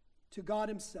to God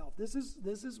himself. This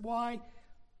is why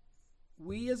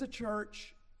we as a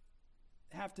church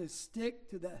have to stick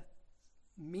to the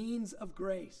means of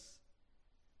grace,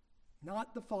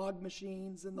 not the fog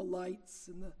machines and the lights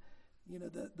and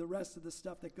the rest of the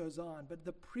stuff that goes on, but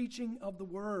the preaching of the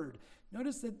word.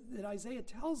 Notice that Isaiah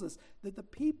tells us that the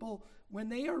people, when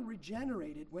they are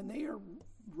regenerated, when they are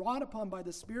wrought upon by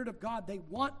the Spirit of God, they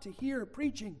want to hear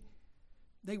preaching.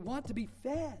 They want to be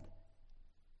fed.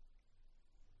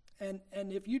 And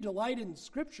if you delight in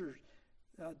Scripture,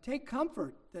 take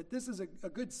comfort that this is a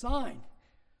good sign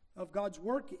of God's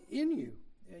work in you.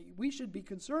 We should be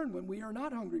concerned when we are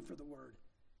not hungry for the word.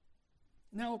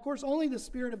 Now, of course, only the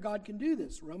Spirit of God can do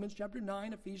this. Romans chapter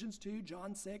 9, Ephesians 2,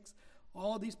 John 6,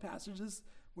 all of these passages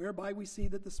whereby we see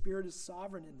that the Spirit is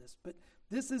sovereign in this. But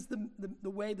this is the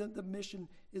way that the mission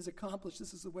is accomplished.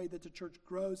 This is the way that the church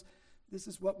grows. This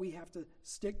is what we have to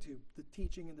stick to, the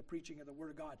teaching and the preaching of the Word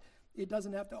of God. It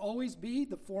doesn't have to always be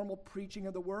the formal preaching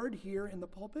of the Word here in the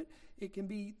pulpit. It can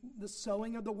be the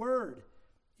sowing of the Word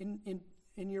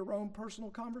in your own personal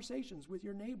conversations with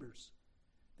your neighbors.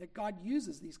 That God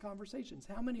uses these conversations.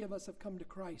 How many of us have come to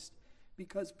Christ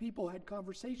because people had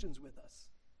conversations with us?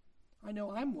 I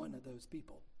know I'm one of those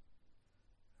people.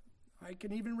 I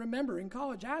can even remember in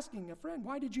college asking a friend,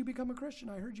 why did you become a Christian?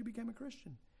 I heard you became a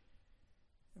Christian.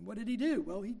 And what did he do?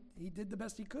 Well, he did the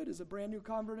best he could as a brand new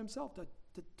convert himself to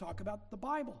talk about the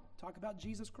Bible, talk about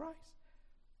Jesus Christ.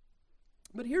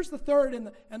 But here's the third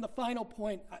and the final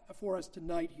point for us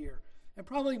tonight here. And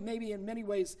probably maybe in many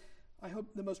ways, I hope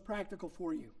the most practical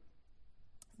for you.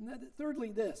 And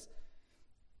thirdly, this.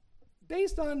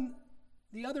 Based on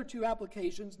the other two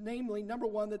applications, namely, number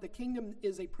one, that the kingdom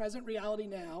is a present reality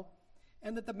now,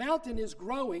 and that the mountain is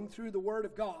growing through the Word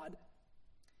of God,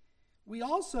 we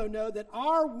also know that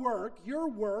our work,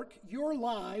 your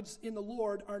lives in the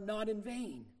Lord are not in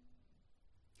vain.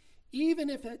 Even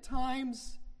if at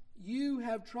times you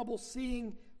have trouble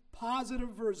seeing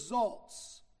positive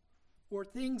results, or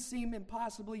things seem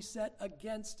impossibly set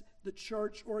against the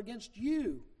church or against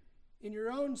you in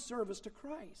your own service to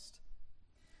Christ.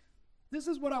 This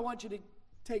is what I want you to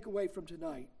take away from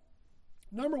tonight.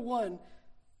 Number one,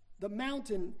 the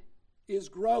mountain is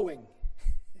growing.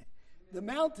 The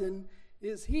mountain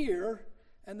is here,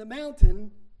 and the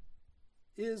mountain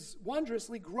is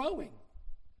wondrously growing.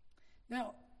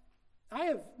 Now, I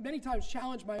have many times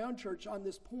challenged my own church on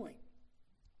this point,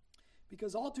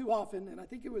 because all too often, and I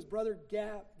think it was Brother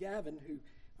Gavin who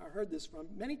I heard this from,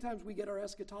 many times we get our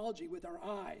eschatology with our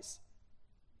eyes,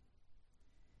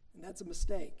 and that's a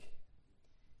mistake.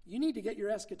 You need to get your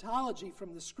eschatology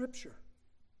from the Scripture.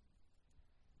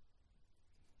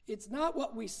 It's not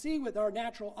what we see with our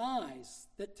natural eyes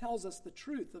that tells us the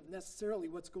truth of necessarily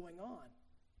what's going on.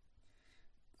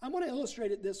 I want to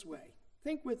illustrate it this way.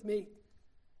 Think with me.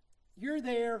 You're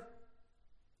there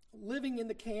living in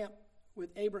the camp with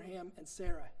Abraham and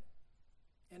Sarah.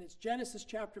 And it's Genesis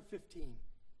chapter 15.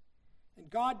 And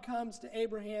God comes to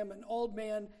Abraham, an old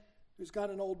man who's got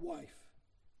an old wife.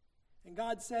 And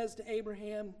God says to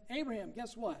Abraham, Abraham,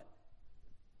 guess what?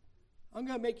 I'm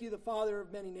going to make you the father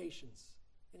of many nations.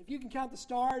 And if you can count the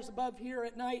stars above here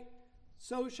at night,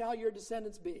 so shall your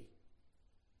descendants be.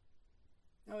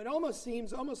 Now, it almost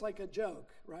seems like a joke,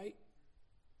 right?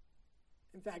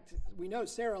 In fact, we know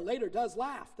Sarah later does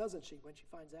laugh, doesn't she, when she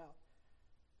finds out?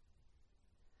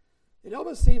 It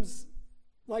almost seems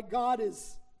like God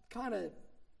is kind of,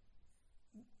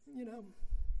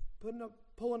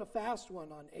 pulling a fast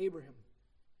one on Abraham.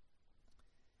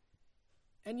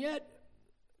 And yet,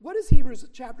 what does Hebrews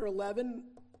chapter 11,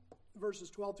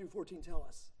 verses 12 through 14 tell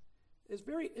us? It's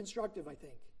very instructive, I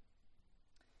think.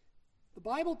 The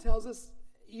Bible tells us,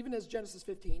 even as Genesis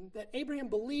 15, that Abraham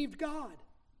believed God.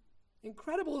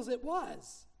 Incredible as it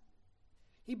was.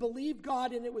 He believed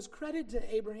God, and it was credited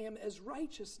to Abraham as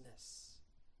righteousness.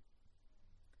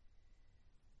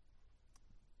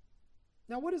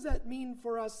 Now, what does that mean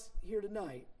for us here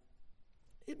tonight?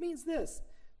 It means this,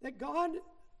 that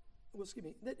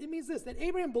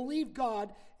Abraham believed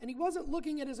God, and he wasn't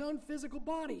looking at his own physical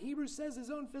body. Hebrews says his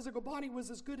own physical body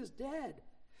was as good as dead.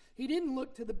 He didn't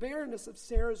look to the barrenness of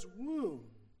Sarah's womb,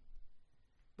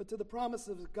 but to the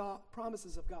promises of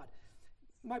God.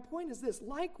 My point is this,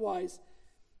 likewise,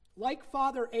 like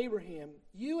Father Abraham,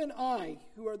 you and I,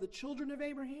 who are the children of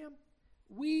Abraham,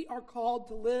 we are called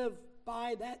to live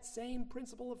by that same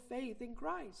principle of faith in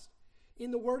Christ,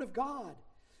 in the Word of God.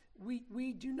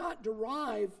 We do not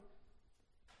derive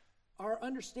our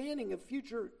understanding of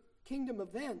future kingdom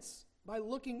events by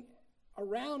looking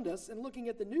around us and looking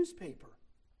at the newspaper.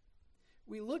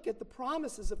 We look at the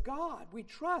promises of God. We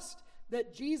trust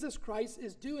that Jesus Christ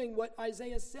is doing what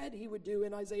Isaiah said he would do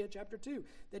in Isaiah chapter 2,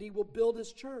 that he will build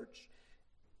his church.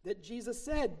 That Jesus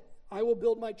said, I will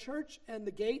build my church, and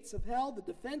the gates of hell, the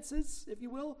defenses, if you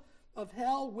will, of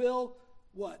hell will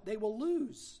what? They will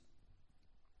lose.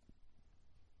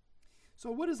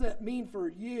 So what does that mean for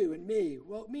you and me?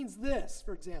 Well, it means this,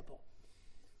 for example.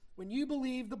 When you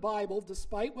believe the Bible,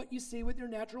 despite what you see with your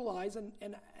natural eyes, and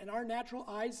our natural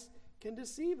eyes can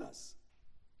deceive us.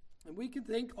 And we can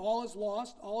think all is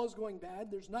lost, all is going bad.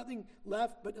 There's nothing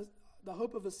left but the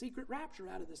hope of a secret rapture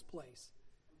out of this place.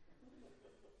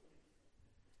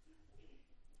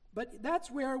 But that's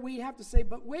where we have to say,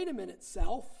 but wait a minute,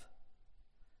 self.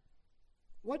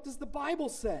 What does the Bible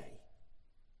say?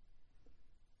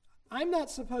 I'm not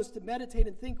supposed to meditate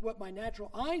and think what my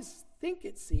natural eyes think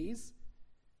it sees,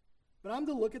 but I'm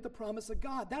to look at the promise of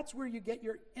God. That's where you get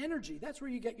your energy. That's where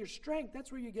you get your strength.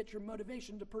 That's where you get your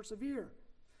motivation to persevere.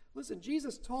 Listen,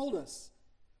 Jesus told us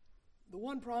the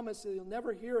one promise, you'll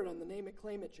never hear it on the Name It,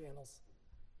 Claim It channels.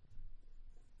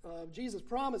 Jesus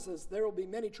promises there will be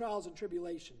many trials and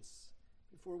tribulations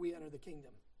before we enter the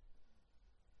kingdom.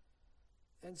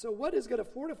 And so what is going to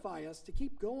fortify us to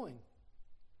keep going?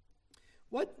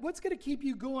 What's going to keep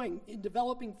you going in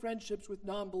developing friendships with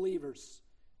non-believers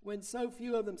when so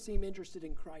few of them seem interested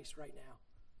in Christ right now?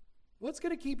 What's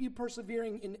going to keep you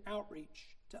persevering in outreach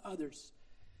to others?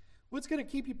 What's going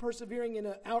to keep you persevering in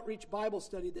an outreach Bible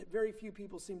study that very few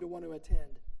people seem to want to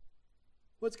attend?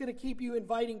 What's going to keep you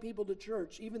inviting people to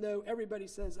church even though everybody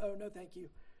says, oh, no, thank you?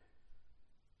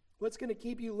 What's going to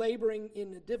keep you laboring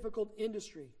in a difficult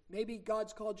industry? Maybe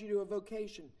God's called you to a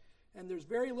vocation, and there's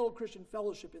very little Christian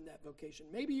fellowship in that vocation.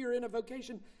 Maybe you're in a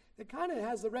vocation that kind of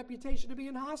has the reputation of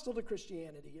being hostile to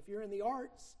Christianity if you're in the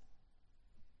arts.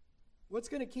 What's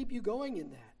going to keep you going in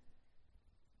that?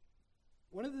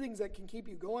 One of the things that can keep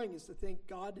you going is to think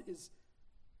God is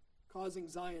causing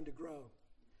Zion to grow.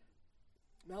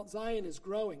 Mount Zion is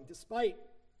growing despite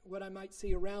what I might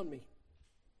see around me.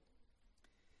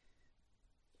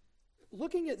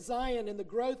 Looking at Zion and the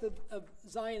growth of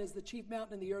Zion as the chief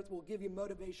mountain in the earth will give you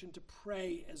motivation to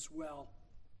pray as well.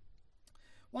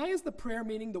 Why is the prayer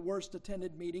meeting the worst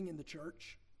attended meeting in the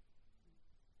church?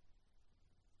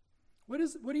 What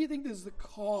do you think is the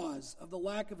cause of the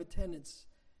lack of attendance,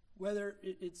 whether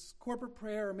it's corporate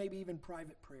prayer or maybe even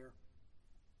private prayer?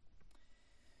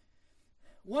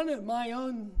 One of my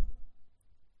own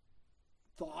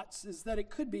thoughts is that it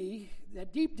could be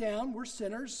that deep down we're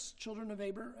sinners, children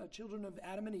of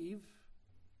Adam and Eve.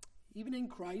 Even in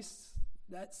Christ,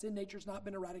 that sin nature's not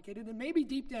been eradicated. And maybe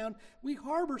deep down we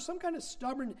harbor some kind of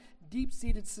stubborn,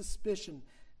 deep-seated suspicion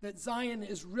that Zion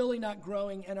is really not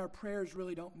growing and our prayers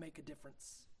really don't make a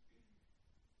difference.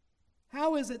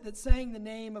 How is it that saying the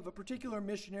name of a particular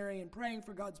missionary and praying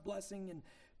for God's blessing and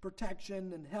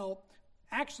protection and help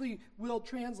actually will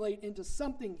translate into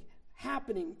something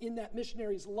happening in that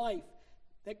missionary's life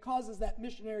that causes that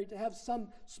missionary to have some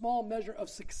small measure of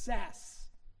success?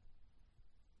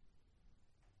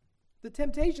 The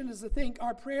temptation is to think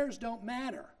our prayers don't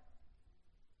matter.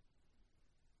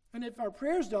 And if our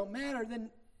prayers don't matter, then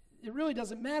it really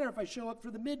doesn't matter if I show up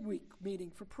for the midweek meeting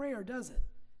for prayer, does it?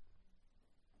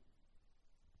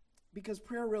 Because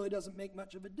prayer really doesn't make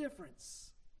much of a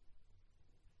difference.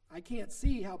 I can't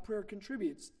see how prayer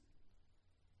contributes.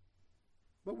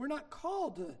 But we're not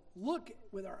called to look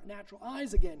with our natural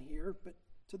eyes again here, but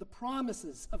to the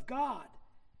promises of God.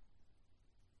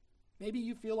 Maybe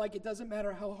you feel like it doesn't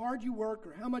matter how hard you work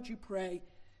or how much you pray.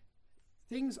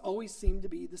 Things always seem to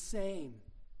be the same.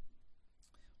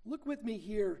 Look with me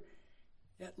here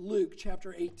at Luke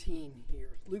chapter 18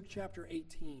 here. Luke chapter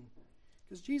 18.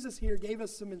 Because Jesus here gave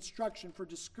us some instruction for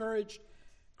discouraged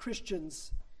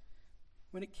Christians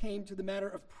when it came to the matter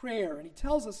of prayer. And he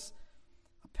tells us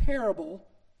a parable.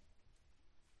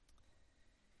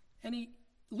 And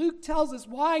Luke tells us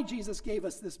why Jesus gave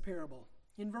us this parable.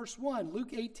 In verse 1,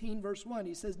 Luke 18, verse 1,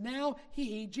 he says, now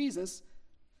he, Jesus,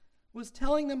 was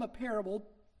telling them a parable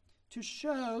to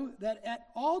show that at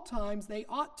all times they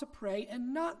ought to pray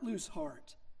and not lose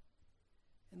heart.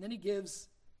 And then he gives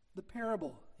the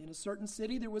parable. In a certain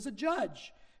city there was a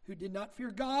judge who did not fear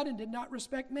God and did not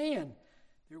respect man.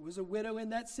 There was a widow in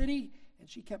that city, and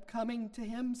she kept coming to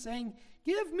him saying,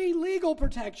 give me legal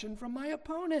protection from my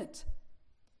opponent.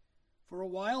 For a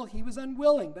while he was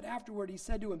unwilling, but afterward he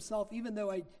said to himself, even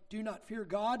though I do not fear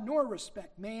God nor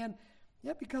respect man,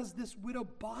 yet because this widow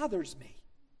bothers me,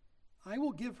 I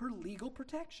will give her legal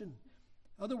protection.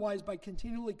 Otherwise, by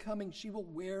continually coming, she will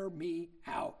wear me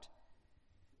out.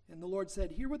 And the Lord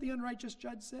said, hear what the unrighteous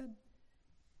judge said?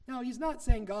 Now, he's not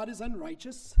saying God is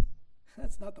unrighteous.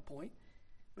 That's not the point.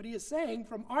 But he is saying,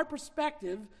 from our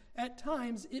perspective, at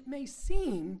times it may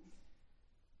seem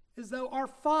as though our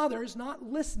Father is not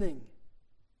listening.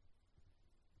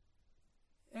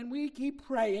 And we keep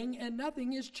praying and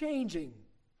nothing is changing.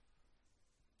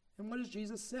 And what does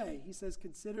Jesus say? He says,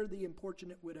 consider the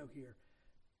importunate widow here.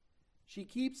 She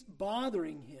keeps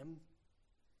bothering him,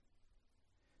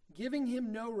 giving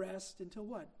him no rest until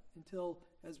what? Until,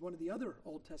 as one of the other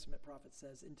Old Testament prophets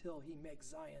says, until he makes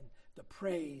Zion the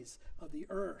praise of the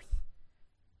earth.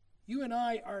 You and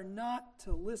I are not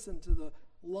to listen to the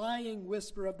lying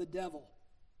whisper of the devil.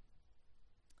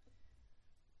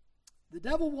 The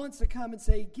devil wants to come and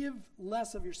say, give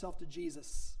less of yourself to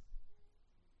Jesus.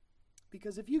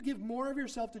 Because if you give more of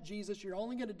yourself to Jesus, you're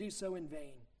only going to do so in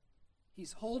vain.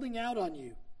 He's holding out on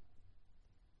you.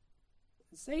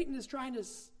 And Satan is trying to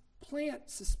plant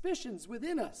suspicions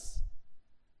within us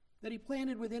that he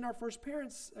planted within our first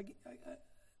parents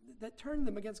that turned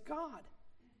them against God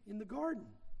in the garden.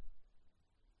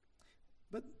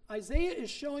 But Isaiah is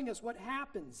showing us what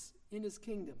happens in his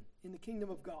kingdom, in the kingdom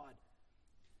of God.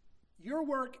 Your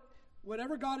work,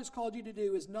 whatever God has called you to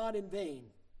do, is not in vain.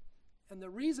 And the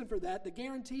reason for that, the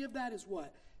guarantee of that is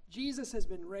what? Jesus has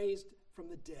been raised from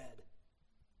the dead.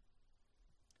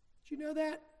 Did you know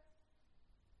that?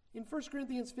 In 1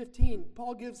 Corinthians 15,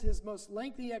 Paul gives his most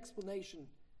lengthy explanation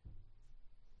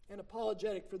and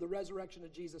apologetic for the resurrection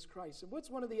of Jesus Christ. And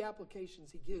what's one of the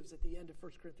applications he gives at the end of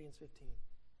 1 Corinthians 15?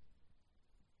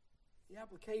 The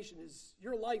application is,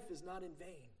 your life is not in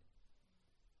vain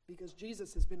because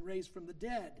Jesus has been raised from the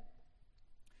dead.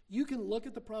 You can look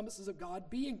at the promises of God,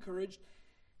 be encouraged,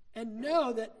 and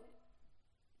know that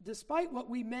despite what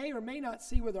we may or may not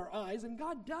see with our eyes, and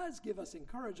God does give us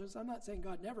encouragement, I'm not saying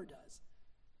God never does,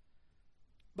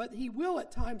 but he will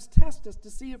at times test us to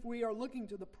see if we are looking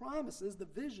to the promises, the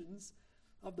visions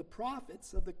of the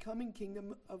prophets of the coming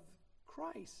kingdom of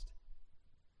Christ.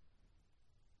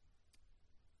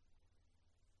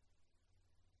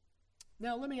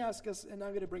 Now, let me ask us, and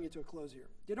I'm going to bring it to a close here.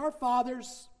 Did our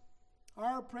fathers,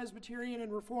 our Presbyterian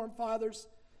and Reformed fathers,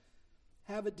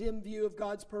 have a dim view of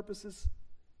God's purposes?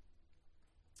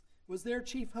 Was their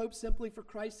chief hope simply for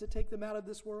Christ to take them out of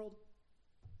this world?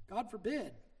 God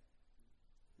forbid.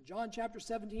 In John chapter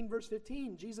 17, verse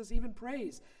 15, Jesus even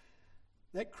prays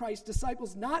that Christ's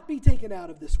disciples not be taken out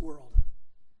of this world,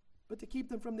 but to keep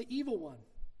them from the evil one.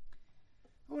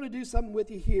 I want to do something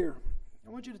with you here. I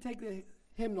want you to take the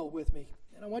hymnal with me,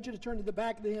 and I want you to turn to the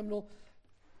back of the hymnal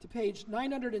to page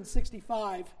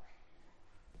 965,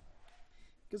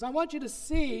 because I want you to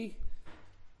see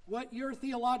what your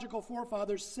theological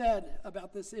forefathers said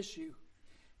about this issue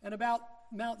and about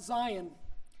Mount Zion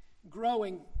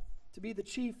growing to be the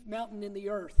chief mountain in the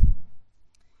earth.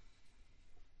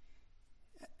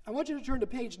 I want you to turn to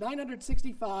page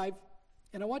 965,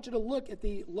 and I want you to look at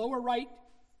the lower right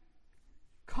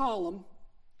column,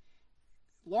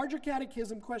 Larger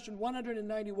Catechism, question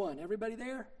 191. Everybody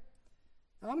there?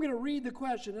 Now I'm going to read the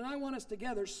question, and I want us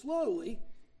together slowly,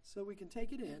 so we can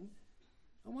take it in.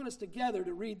 I want us together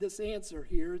to read this answer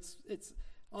here. It's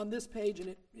on this page,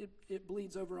 and it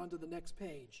bleeds over onto the next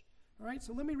page. All right,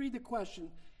 so let me read the question.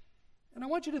 And I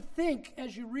want you to think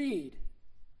as you read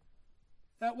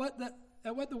at what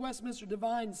the Westminster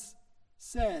Divines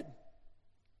said.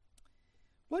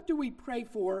 What do we pray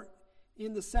for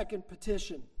in the second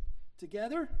petition?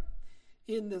 Together?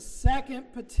 In the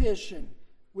second petition,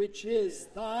 which is,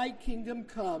 thy kingdom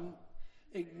come,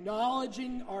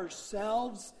 acknowledging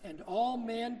ourselves and all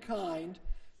mankind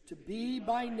to be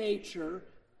by nature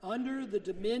under the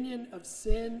dominion of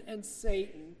sin and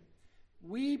Satan,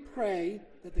 we pray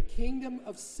that the kingdom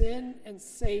of sin and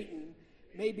Satan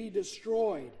may be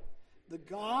destroyed, the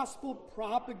gospel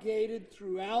propagated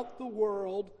throughout the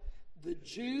world, the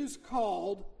Jews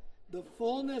called, the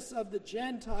fullness of the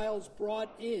Gentiles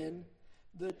brought in,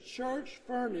 the church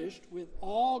furnished with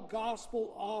all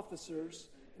gospel officers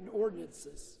and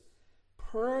ordinances,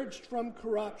 purged from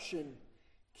corruption,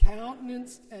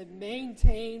 countenanced and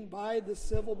maintained by the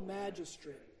civil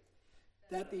magistrate,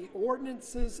 that the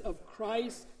ordinances of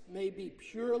Christ may be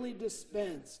purely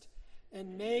dispensed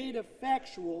and made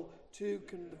effectual to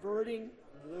converting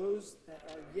those that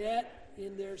are yet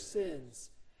in their sins,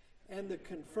 and the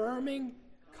confirming,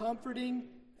 comforting,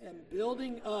 and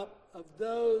building up of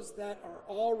those that are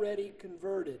already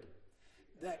converted,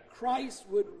 that Christ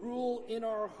would rule in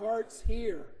our hearts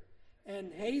here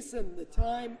and hasten the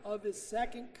time of his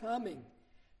second coming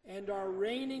and our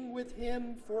reigning with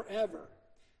him forever,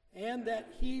 and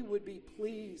that he would be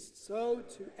pleased so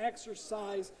to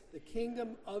exercise the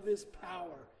kingdom of his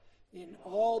power in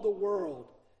all the world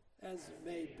as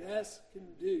may best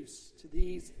conduce to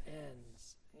these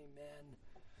ends. Amen.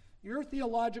 Your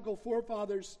theological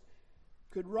forefathers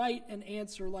could write an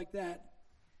answer like that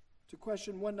to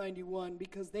question 191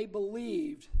 because they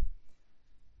believed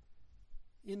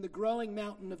in the growing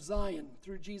mountain of Zion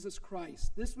through Jesus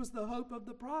Christ. This was the hope of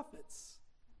the prophets.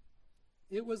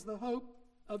 It was the hope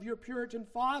of your Puritan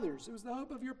fathers. It was the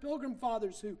hope of your Pilgrim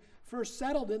fathers who first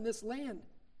settled in this land.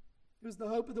 It was the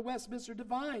hope of the Westminster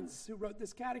Divines who wrote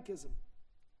this catechism.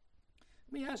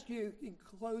 Let me ask you in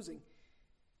closing,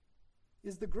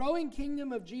 is the growing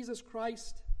kingdom of Jesus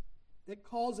Christ that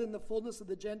calls in the fullness of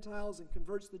the Gentiles and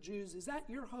converts the Jews, is that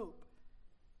your hope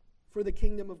for the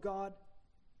kingdom of God?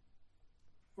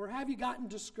 Or have you gotten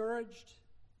discouraged?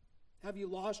 Have you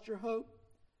lost your hope?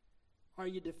 Are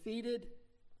you defeated?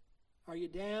 Are you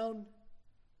down?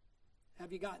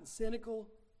 Have you gotten cynical?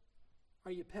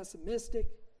 Are you pessimistic?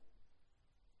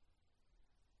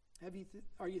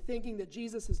 Are you thinking that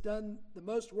Jesus has done the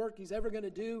most work he's ever going to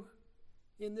do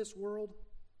in this world?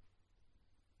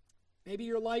 Maybe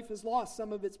your life has lost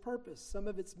some of its purpose, some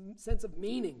of its sense of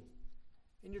meaning,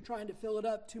 and you're trying to fill it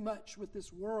up too much with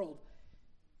this world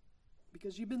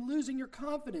because you've been losing your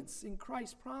confidence in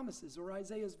Christ's promises or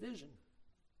Isaiah's vision.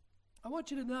 I want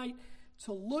you tonight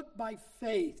to look by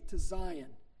faith to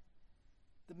Zion,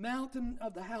 the mountain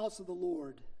of the house of the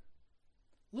Lord.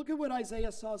 Look at what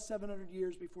Isaiah saw 700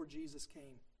 years before Jesus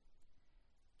came.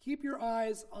 Keep your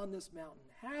eyes on this mountain.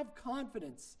 Have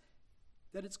confidence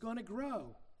that it's going to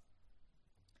grow.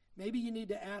 Maybe you need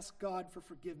to ask God for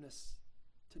forgiveness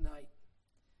tonight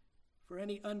for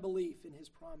any unbelief in his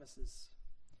promises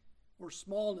or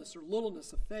smallness or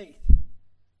littleness of faith.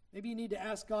 Maybe you need to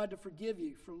ask God to forgive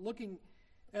you for looking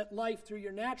at life through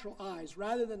your natural eyes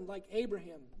rather than like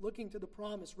Abraham, looking to the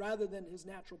promise rather than his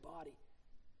natural body.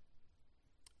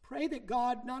 Pray that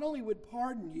God not only would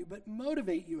pardon you, but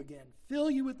motivate you again,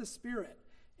 fill you with the Spirit,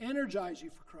 energize you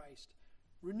for Christ.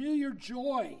 Renew your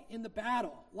joy in the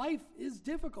battle. Life is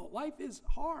difficult. Life is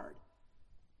hard.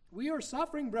 We are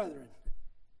suffering, brethren.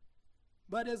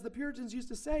 But as the Puritans used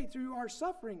to say, through our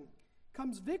suffering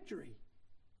comes victory.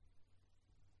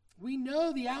 We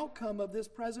know the outcome of this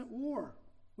present war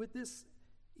with this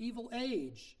evil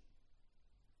age.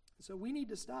 So we need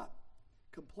to stop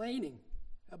complaining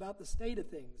about the state of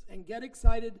things and get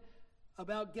excited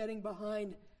about getting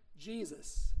behind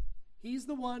Jesus. He's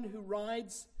the one who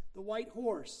rides the white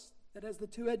horse that has the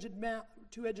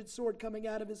two-edged sword coming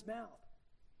out of his mouth.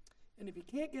 And if you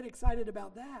can't get excited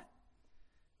about that,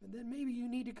 then maybe you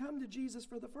need to come to Jesus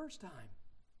for the first time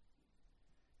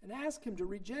and ask him to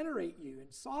regenerate you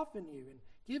and soften you and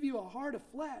give you a heart of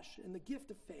flesh and the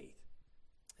gift of faith.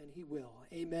 And he will.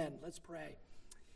 Amen. Let's pray.